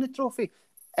name's on the trophy.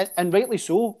 And rightly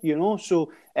so,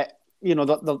 So, they're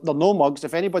no mugs.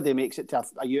 If anybody makes it to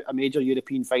a major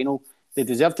European final, they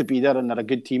deserve to be there, and they're a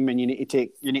good team, and you need to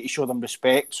show them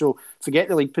respect. So forget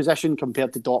the league position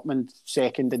compared to Dortmund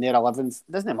second and they're 11th.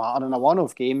 It doesn't matter in a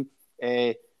one-off game.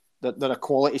 they're a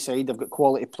quality side. They've got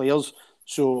quality players.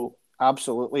 So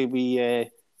absolutely,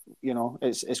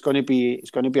 it's going to be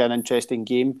an interesting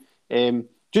game.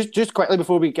 Just quickly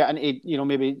before we get into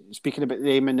maybe speaking about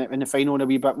them in the final in a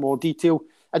wee bit more detail.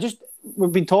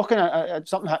 We've been talking.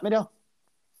 Something hit me there.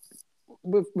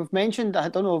 We've mentioned, I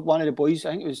don't know, one of the boys,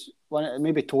 I think it was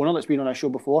maybe Toner that's been on our show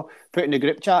before, put in the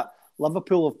group chat,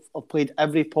 Liverpool have played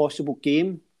every possible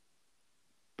game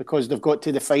because they've got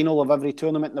to the final of every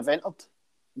tournament they've entered.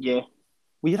 Yeah.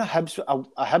 We're a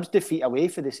Hibs defeat away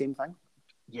for the same thing.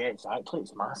 Yeah, exactly.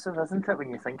 It's massive, isn't it, when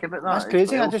you think about that? That's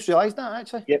crazy. I just realised that,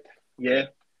 actually. Yep. Yeah.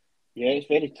 Yeah, it's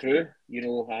very true.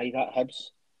 That Hibs.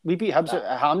 We beat Hibs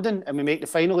at Hampden and we make the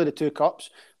final of the two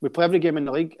cups. We play every game in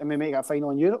the league and we make a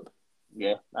final in Europe.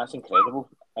 Yeah, that's incredible.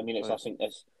 I mean, it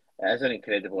is an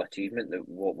incredible achievement that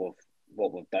what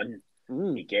we've done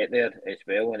to get there as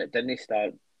well, and it didn't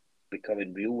start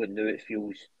becoming real, and now it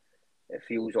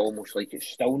feels almost like it's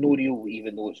still no real,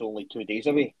 even though it's only 2 days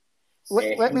away.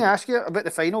 Let me ask you about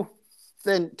the final.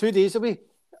 Then 2 days away.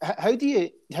 How do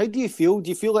you feel? Do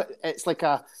you feel that it's like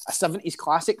a 70s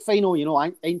classic final?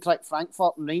 Eintracht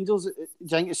Frankfurt and Rangers. Do you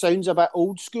think it sounds a bit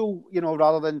old school?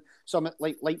 Rather than some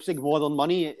like Leipzig Modern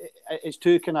Money. It's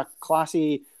two kind of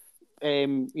classy,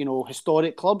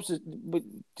 historic clubs.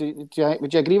 Would you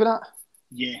agree with that?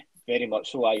 Yeah, very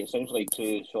much so. It sounds like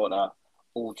two sort of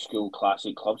old school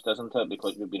classic clubs, doesn't it?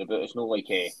 Because we've been about. It's not like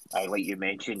like you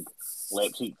mentioned,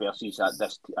 Leipzig versus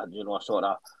this. A sort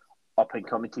of up and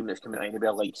coming team that's coming out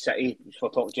anywhere like City.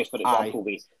 For example,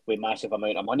 with massive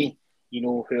amount of money.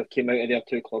 Who have came out of there,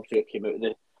 two clubs who have came out of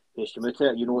the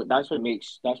that's what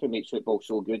makes football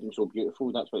so good and so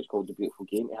beautiful. That's why it's called the beautiful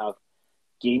game, to have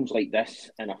games like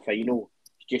this in a final.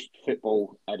 It's just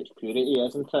football at its purity,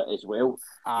 isn't it, as well?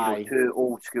 Two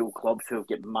old school clubs who have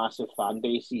got massive fan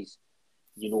bases,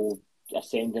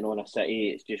 ascending on a City.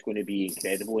 It's just going to be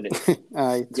incredible. And it's,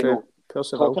 true.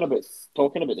 Talking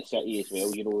about the City as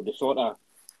well, the sort of,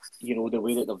 the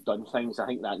way that they've done things, I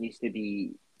think that needs to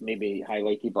be maybe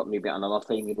highlighted, but maybe at another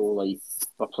time, like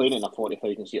we're playing in a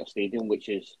 40,000 seater stadium, which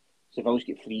is, Seville's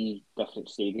got 3 different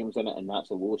stadiums in it, and that's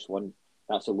the lowest one.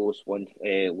 That's the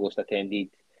lowest attended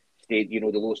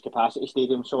stadium, the lowest capacity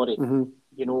stadium, sorry.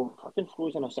 Fucking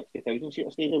throws in a 60,000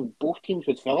 seater stadium, both teams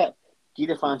would fill it. Give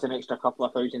the fans an extra couple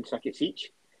of thousand tickets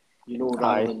each,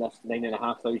 rather than this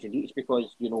 9,500 each,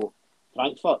 because,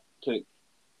 Frankfurt took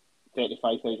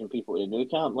 35,000 people to the Nou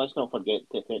Camp. Let's not forget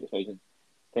 35,000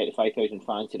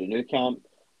 fans to the Nou Camp.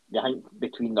 I think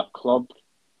between their club,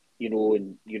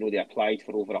 and they applied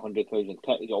for over 100,000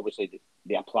 tickets. Obviously,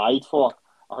 they applied for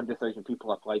 100,000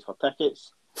 people applied for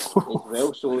tickets as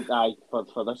well. So,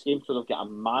 for this game, so they've got a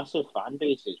massive fan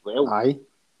base as well.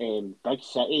 Big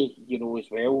city, as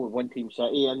well. One team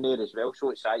city in there as well. So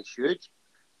it's huge.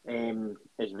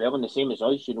 As well, and the same as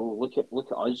us. Look at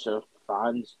us, our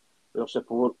fans. Our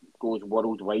support goes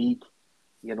worldwide.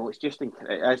 It's just it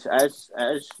is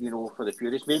for the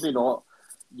purists. Maybe not.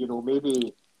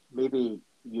 Maybe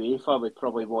UEFA would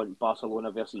probably want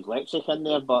Barcelona versus Leipzig in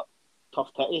there, but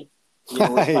tough titty.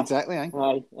 Exactly. I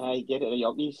get it. The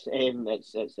Yuckies.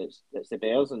 It's the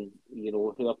Bears, and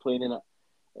who are playing in it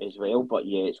as well. But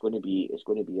yeah, it's going to be a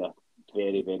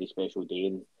very, very special day,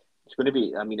 and it's going to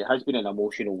be. I mean, it has been an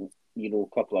emotional,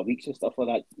 couple of weeks and stuff like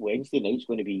that. Wednesday night's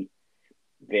going to be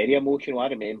very emotional. I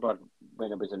remember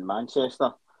when I was in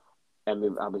Manchester,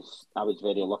 and I was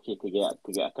very lucky to get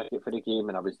a ticket for the game,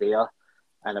 and I was there,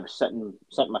 and I was sitting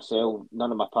myself.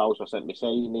 None of my pals were sitting beside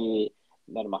me.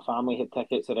 None of my family had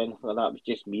tickets or anything like that. It was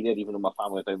just me there, even though my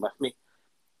family were down with me.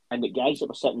 And the guys that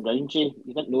were sitting round you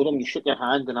didn't know them. You shook their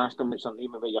hand and asked them what's their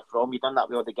name and where you're from. You done that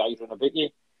with all the guys round about you.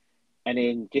 And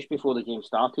then just before the game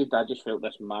started, I just felt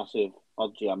this massive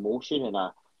urge of emotion, and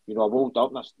I woke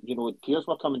up and tears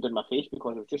were coming down my face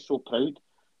because I was just so proud.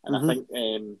 And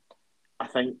I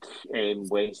think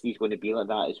Wednesday's going to be like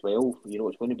that as well.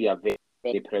 It's going to be a very,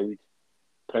 very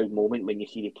proud moment when you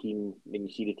see the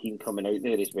team coming out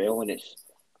there as well. And it's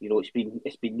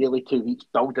it's been nearly 2 weeks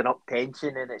building up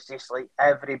tension, and it's just like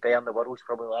every bear in the world's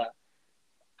probably like,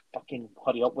 fucking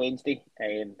hurry up Wednesday.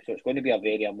 So it's going to be a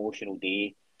very emotional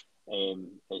day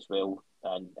as well,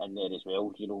 and there as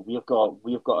well. We've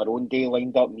got our own day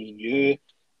lined up. Me and you,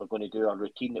 we're going to do our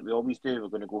routine that we always do. We're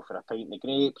going to go for a pint of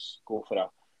grapes, go for a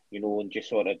and just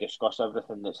sort of discuss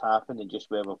everything that's happened and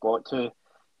just where we've got to,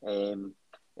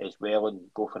 as well,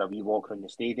 and go for a wee walk around the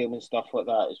stadium and stuff like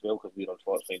that as well, because we're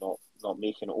unfortunately not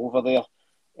making it over there,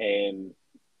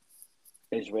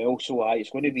 as well. So it's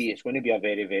going to be a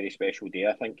very, very special day,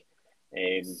 I think,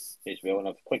 as well,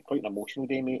 and quite an emotional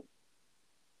day, mate.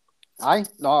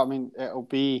 No, I mean it'll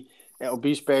be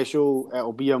special.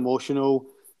 It'll be emotional.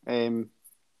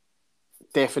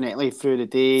 definitely through the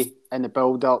day, in the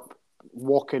build-up,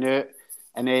 walking out,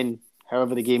 and then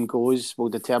however the game goes will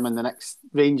determine the next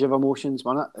range of emotions,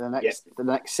 won't it? The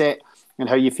next set, and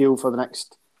how you feel for the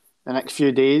next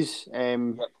few days.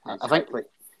 Exactly. I think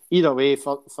either way,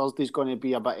 Thursday's going to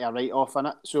be a bit of a write-off in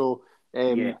it. So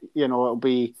it'll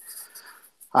be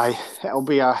an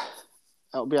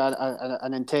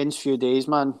intense few days,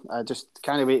 man. I just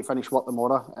can't wait to finish work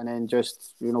tomorrow, and then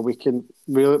just we can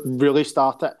really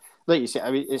start it. Like you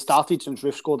said, it started since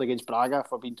Roof scored against Braga,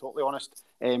 if we're being totally honest.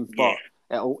 But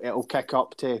it'll kick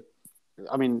up to.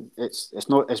 I mean,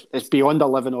 it's beyond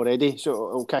 11 already, so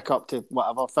it'll kick up to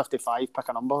whatever 55. Pick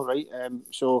a number, right?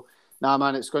 So,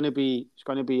 man, it's going to be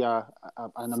an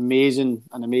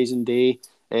amazing day.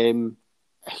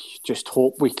 Just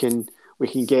hope we can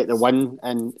get the win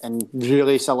and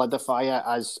really solidify it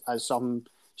as some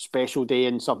special day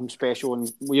and something special.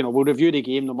 And we'll review the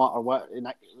game no matter what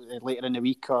later in the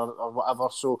week or whatever.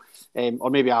 So,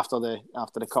 or maybe after the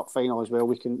cup final as well,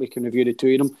 we can review the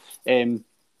two of them.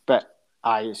 But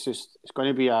it's going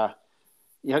to be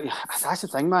that's the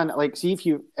thing, man. Like, see if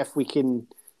we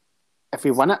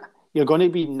win it, you're going to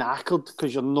be knackered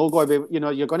because you're not going to be,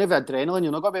 you're going to have adrenaline.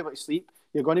 You're not going to be able to sleep.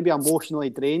 You're going to be emotionally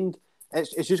drained.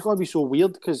 It's just going to be so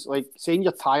weird because, like, saying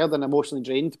you're tired and emotionally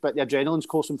drained, but the adrenaline's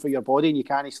coursing through your body and you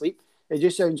can't sleep. It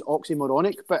just sounds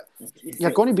oxymoronic, but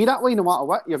you're going to be that way no matter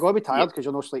what. You're going to be tired because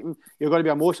you're not sleeping. You're going to be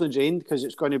emotionally drained because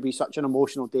it's going to be such an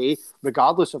emotional day,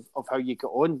 regardless of how you get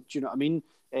on. Do you know what I mean?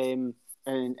 And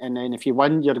then if you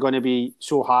win, you're going to be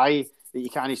so high that you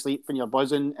can't sleep and you're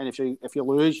buzzing. And if you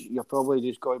lose, you're probably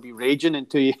just going to be raging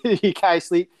until you can't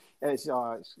sleep. It's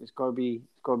going to be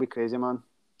crazy, man.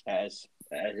 It is.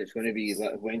 It's going to be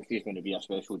Wednesday's going to be a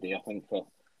special day, I think, for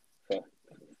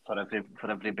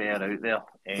every bear out there.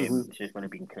 It's just going to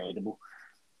be incredible.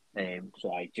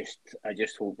 So I just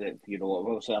hope that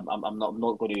obviously I'm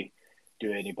not going to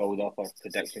do any build up or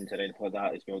predictions or anything like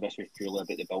that as well. This was purely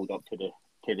about the build up to the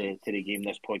game,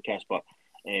 this podcast. But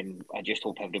I just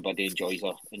hope everybody enjoys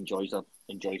their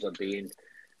day and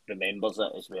remembers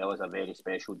it as well as a very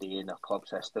special day in their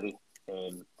club's history.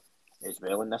 As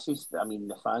well, and this is, I mean,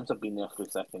 the fans have been there through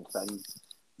thick and thin.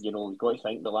 You've got to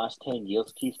think the last 10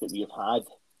 years, Keith, that we've had,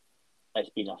 it's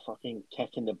been a fucking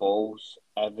kick in the balls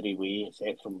every way,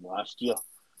 except from last year.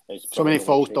 So many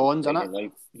false dawns, isn't it?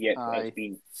 Like, it's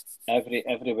been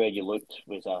everywhere you looked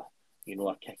was a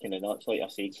kick in the nuts. Like I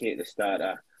said to you at the start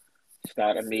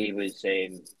of May was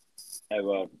it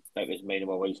was mine and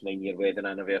my wife's 9-year wedding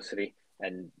anniversary,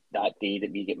 and that day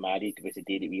that we get married was the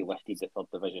day that we lifted the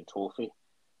third division trophy.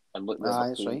 And look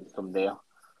where we came from there.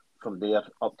 From there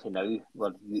up to now,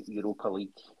 we're Europa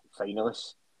League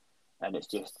finalists, and it's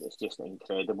just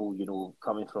incredible.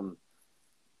 Coming from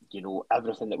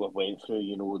everything that we've went through.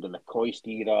 The McCoist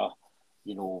era.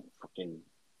 Fucking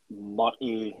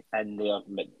Murty in there,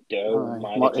 McDowell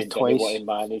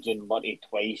managing Murty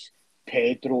twice,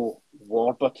 Pedro,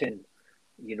 Warburton.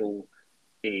 Coutinho.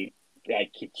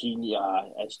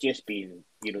 It's just been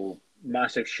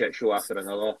massive shit show after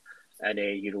another. And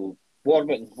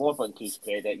Warburton, to his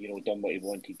credit, done what he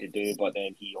wanted to do, but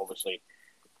then he obviously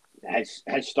his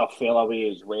stuff fell away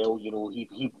as well.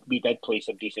 We did play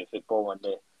some decent football in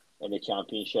the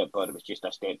championship, but it was just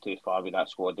a step too far with that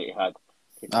squad that he had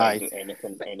to try to do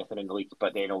anything in the league.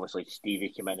 But then obviously Stevie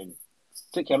came in and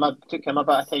took him a bit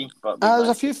of time. But there was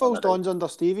a few false dawns under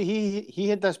Stevie. He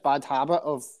had this bad habit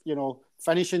of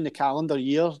finishing the calendar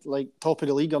year like top of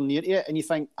the league or near it, and you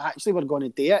think actually we're going to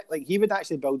do it. Like he would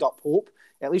actually build up hope.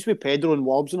 At least with Pedro and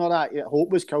Wobbs and all that, hope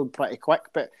was killed pretty quick.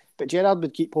 But Gerrard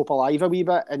would keep hope alive a wee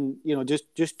bit, and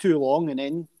just too long, and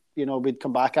then we'd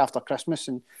come back after Christmas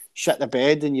and shit the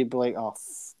bed, and you'd be like, oh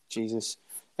Jesus,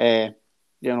 So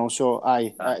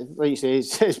like you say,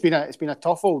 it's been a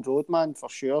tough old road, man, for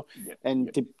sure.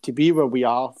 And to be where we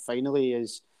are finally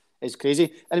is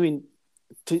crazy. And I mean,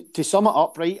 to sum it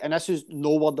up, right, and this is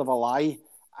no word of a lie,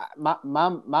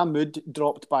 my mood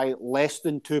dropped by less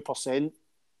than 2%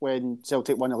 when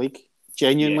Celtic won the league.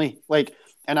 Genuinely,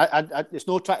 and I it's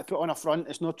no trying to put on a front,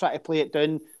 it's no trying to play it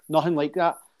down, nothing like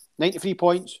that. 93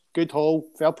 points, good haul,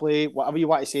 fair play, whatever you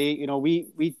want to say.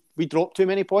 We dropped too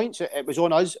many points. It was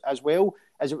on us as well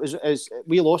as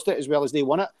we lost it as well as they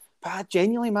won it. But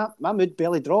genuinely, my mood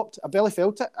barely dropped. I barely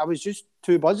felt it. I was just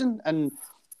too buzzing. And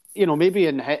maybe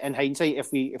in hindsight,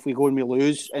 if we go and we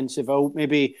lose in Seville,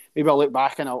 maybe I'll look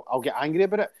back and I'll get angry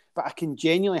about it. But I can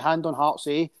genuinely, hand on heart,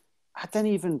 say I didn't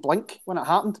even blink when it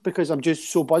happened because I'm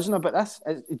just so buzzing about this.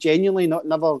 It genuinely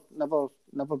never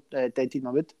dented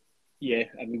my mood. Yeah,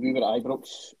 I mean, we were at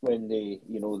Ibrox when they,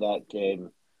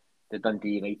 the Dundee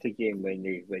United game when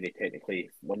they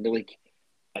technically won the league,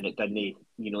 and it didn't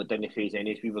didn't phase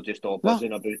any. We were just all No.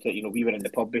 buzzing about it. We were in the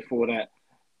pub before it,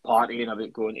 partying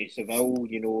about going to Seville.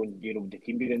 The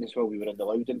team being in Seville. We were in the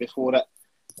Loudon before it,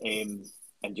 and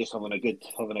just having a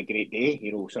great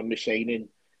day. Sun was shining,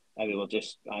 and we were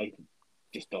just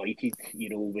delighted.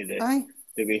 With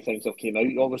the way things have came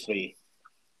out. Obviously,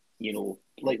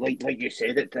 like you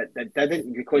said, it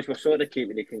didn't, because we sort of came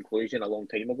to the conclusion a long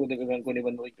time ago that we weren't going to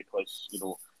win the league, because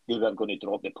they weren't going to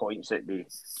drop the points that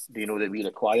that we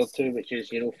required to, which is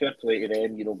fair play to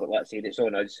them. But let's say it's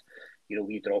on us.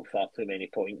 We dropped far too many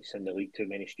points in the league, too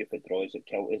many stupid draws that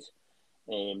killed us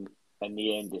in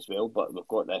the end as well. But we've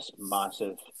got this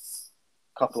massive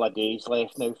couple of days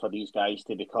left now for these guys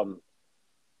to become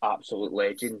absolute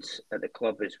legends at the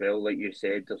club as well. Like you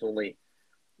said, there's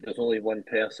only one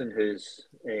person who's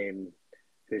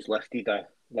lifted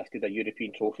a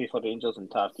European trophy for Rangers,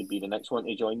 and Tar could be the next one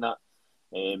to join that.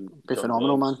 Be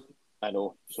phenomenal, man. I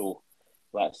know. So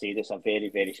let's say there's a very,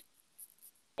 very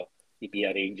to be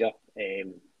a Ranger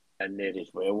in there as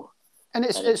well. And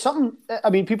it's something. I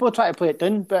mean, people try to play it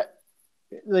down, but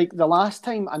like the last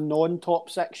time a non-top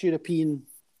 6 European,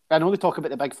 I know they talk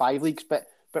about the big 5 leagues, but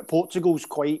Portugal's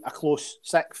quite a close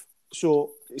 6th.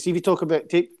 So, see, if you talk about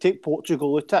take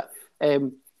Portugal out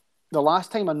it, the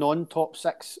last time a non-top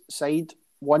 6 side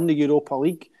won the Europa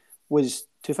League was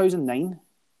 2009.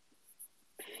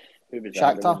 Who was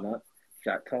Shakhtar.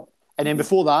 Shakhtar. And then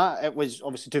before that, it was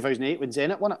obviously 2008 when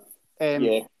Zenit won it.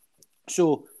 Yeah.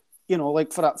 So,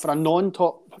 like for a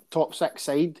non-top 6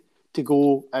 side to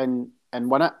go and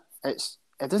win it,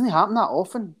 it doesn't happen that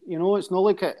often. It's not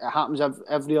like it happens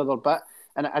every other bit.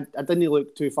 And I didn't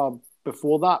look too far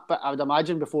before that, but I would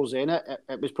imagine before Zenit,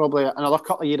 it was probably another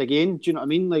couple of years again. Do you know what I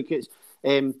mean? Like it's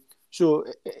so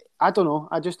I don't know.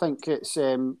 I just think it's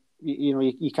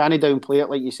you can't downplay it,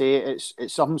 like you say. It's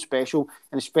something special,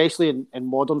 and especially in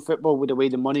modern football with the way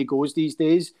the money goes these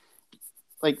days.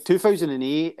 Like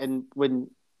 2008, and when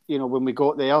we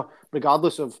got there,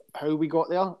 regardless of how we got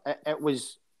there, it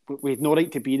was, we had no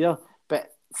right to be there.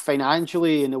 But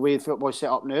financially, and the way football's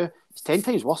set up now, it's 10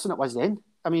 times worse than it was then.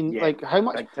 I mean, like how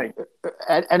much?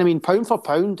 And I mean, pound for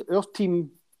pound, our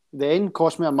team then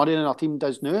cost more money than our team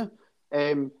does now.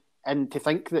 And to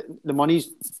think that the money's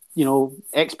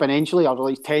exponentially, or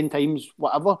like 10 times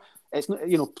whatever, it's not,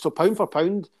 so pound for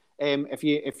pound. If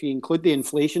you include the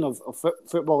inflation of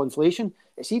football inflation,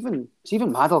 it's even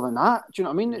madder than that. Do you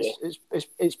know what I mean?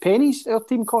 It's pennies our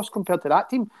team costs compared to that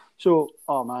team. So,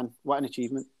 oh man, what an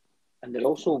achievement! And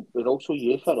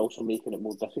UEFA are also making it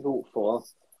more difficult for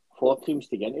teams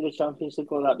to get into the Champions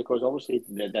League like that, because obviously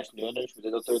this new announcement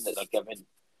that they're doing, that they're giving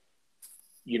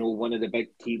one of the big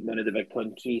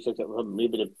countries,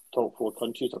 maybe the top 4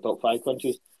 countries or top 5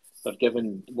 countries, they're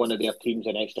giving one of their teams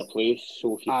an extra place.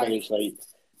 So if you finish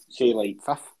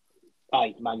fifth,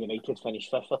 Man United finish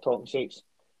 5th for talking sakes,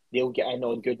 they'll get in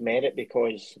on good merit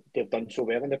because they've done so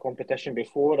well in the competition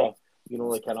before, or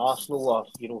like an Arsenal, or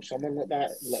someone like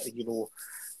that,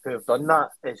 who have done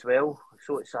that as well.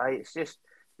 So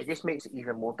it just makes it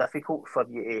even more difficult for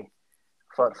you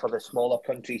for the smaller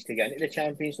countries to get into the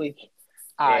Champions League.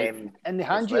 And they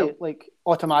hand you like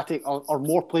automatic or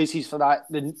more places for that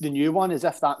the new one, as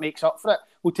if that makes up for it.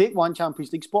 We'll take one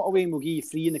Champions League spot away and we'll give you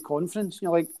 3 in the conference. And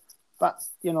you're like, but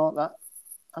that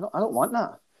I don't want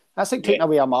that. That's like taking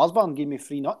away a Mars bar and giving me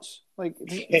 3 nuts. Like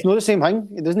it's not the same thing.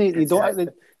 It doesn't.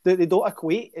 They don't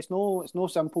equate. It's no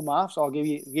simple maths. I'll give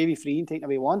you 3 and taking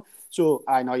away 1. So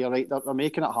I know you're right. They're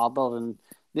making it harder, and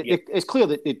it's clear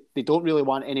that they don't really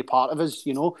want any part of us.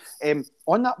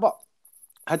 On that, but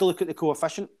I had to look at the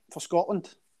coefficient for Scotland.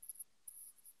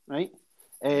 Right.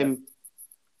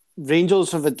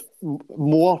 Rangers have had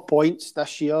more points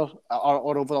this year,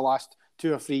 or over the last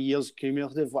 2 or 3 years,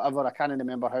 cumulative, whatever. I can't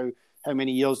remember how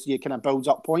many years you kind of builds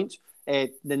up points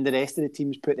than the rest of the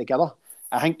teams put together.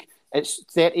 I think it's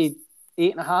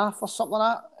 38.5 or something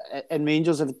like that, and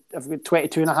Rangers have got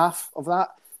 22.5 of that.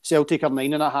 Celtic are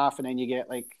 9.5, and then you get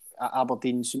like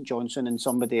Aberdeen, St Johnstone, and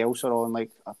somebody else are on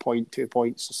like a point, 2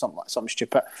 points, or something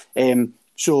stupid.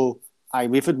 So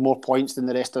we've had more points than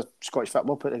the rest of Scottish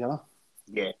football put together.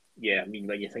 Yeah. I mean,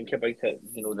 when you think about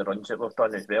it, the runs that we've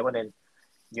done as well, and then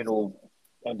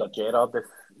under Gerrard,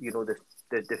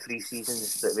 the 3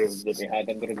 seasons that we had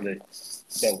under him,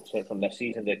 from this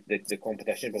season, the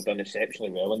competition we've done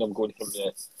exceptionally well, and I'm going from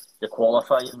the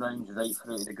qualifying rounds right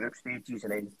through to the group stages,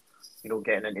 and then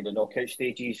getting into the knockout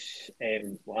stages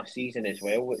last season as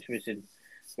well, which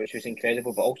was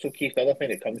incredible. But also, Keith, the other thing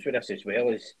that comes with this as well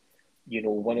is,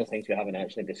 one of the things we haven't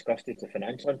actually discussed is the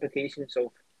financial implications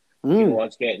of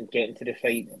us getting to the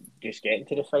fight, just getting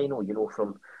to the final.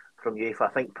 From UEFA,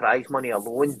 I think prize money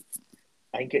alone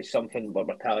I think it's something where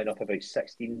we're tallying up about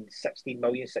 16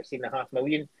 million, 16.5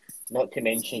 million. Not to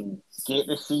mention gate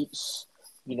receipts,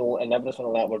 and everything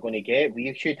like that we're going to get.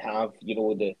 We should have,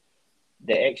 the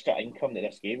extra income that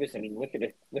this gave us. I mean, look at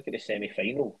the semi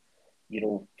final.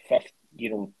 50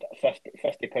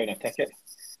 pound a ticket.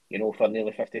 For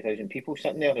nearly 50,000 people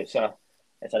sitting there. It's a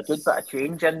good bit of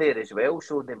change in there as well.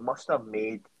 So they must have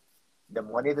made the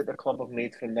money that the club have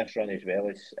made from this run as well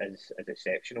is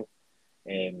exceptional.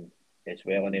 As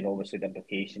well, and then obviously the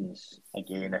implications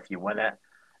again if you win it,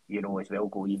 as well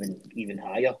go even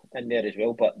higher in there as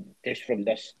well. But just from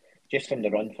the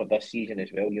run for this season as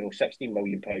well, £16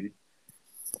 million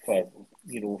for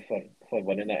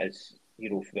winning it is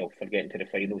for getting to the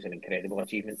final is an incredible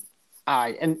achievement.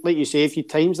 Aye, and like you say, if you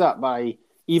times that by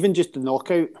even just the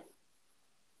knockout,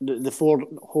 the 4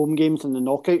 home games and the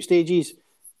knockout stages,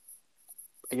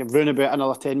 you've run about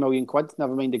another 10 million quid.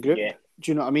 Never mind the group. Yeah. Do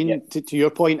you know what I mean? Yep. To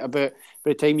your point about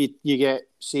by the time you get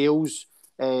sales,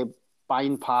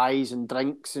 buying pies and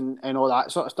drinks and all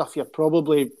that sort of stuff, you're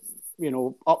probably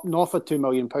up north of £2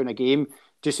 million a game.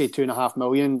 Just say 2.5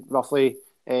 million roughly.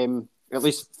 At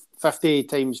least 50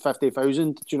 times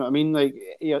 50,000. Do you know what I mean? Like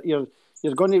you're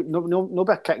going to no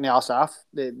bit kicking the arse off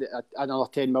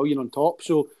another 10 million on top.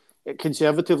 So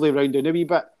conservatively rounding a wee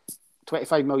bit,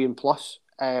 25 million plus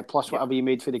whatever you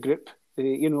made for the group.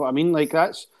 You know what I mean? Like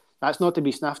that's not to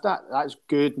be sniffed at. That's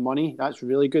good money. That's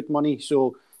really good money.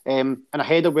 So, and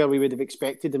ahead of where we would have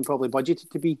expected and probably budgeted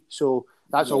to be. So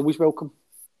that's always welcome.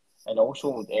 And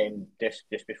also,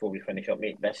 just before we finish up,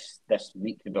 mate, this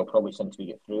week, well, probably since we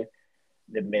get through,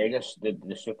 the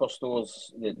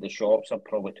superstores, the shops have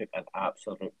probably took an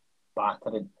absolute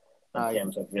battering in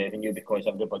terms of revenue because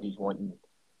everybody's doing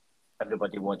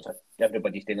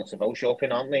their Seville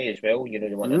shopping, aren't they, as well? They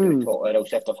want to do top, or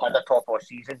else if they've had a top of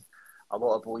season, a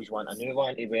lot of boys want a new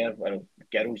one to wear, or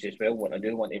girls as well want a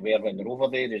new one to wear when they're over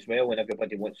there as well, and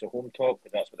everybody wants a home top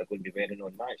because that's what they're going to be wearing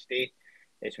on match day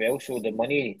as well. So the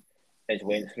money has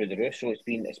went through the roof. So it's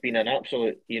been an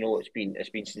absolute, it's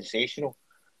been sensational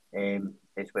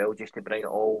as well, just to bring it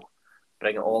all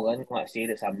in. Like I say,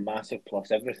 it's a massive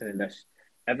plus.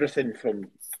 Everything from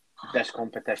this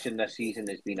competition this season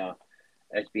has been a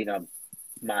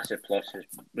massive plus,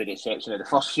 with the exception of the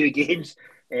first few games.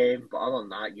 But other than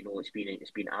that,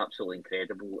 it's been absolutely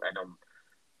incredible, and I'm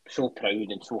so proud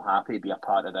and so happy to be a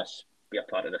part of this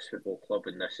football club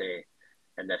and this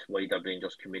wider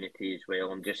Rangers community as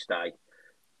well. I'm just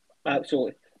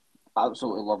absolutely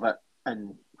love it,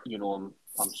 and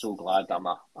I'm so glad I'm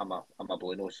a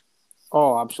Blue Nose.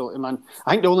 Oh, absolutely, man!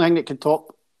 I think the only thing that can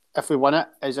top if we win it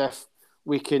is if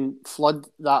we can flood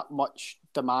that much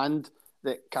demand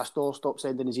that Castor stopped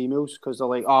sending his emails because they're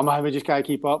like, oh man, we just can't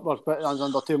keep up. We're putting us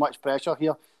under too much pressure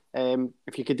here.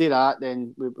 If you could do that,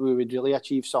 then we would really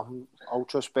achieve something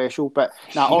ultra special. But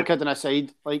all kidding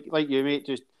aside, like you, mate,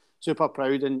 just super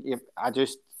proud, and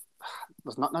there's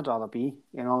nothing I'd rather be.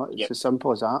 It's as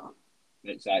simple as that.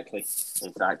 Exactly,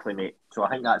 mate. So I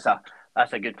think that's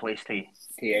a good place to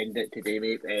end it today,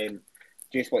 mate.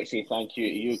 Just want to say thank you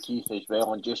to you, Keith, as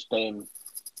well, and just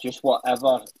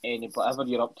whatever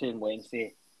you're up to on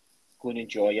Wednesday, go and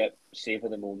enjoy it, savour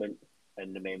the moment,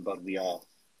 and remember we are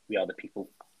the people.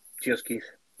 Cheers, Keith.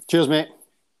 Cheers, mate.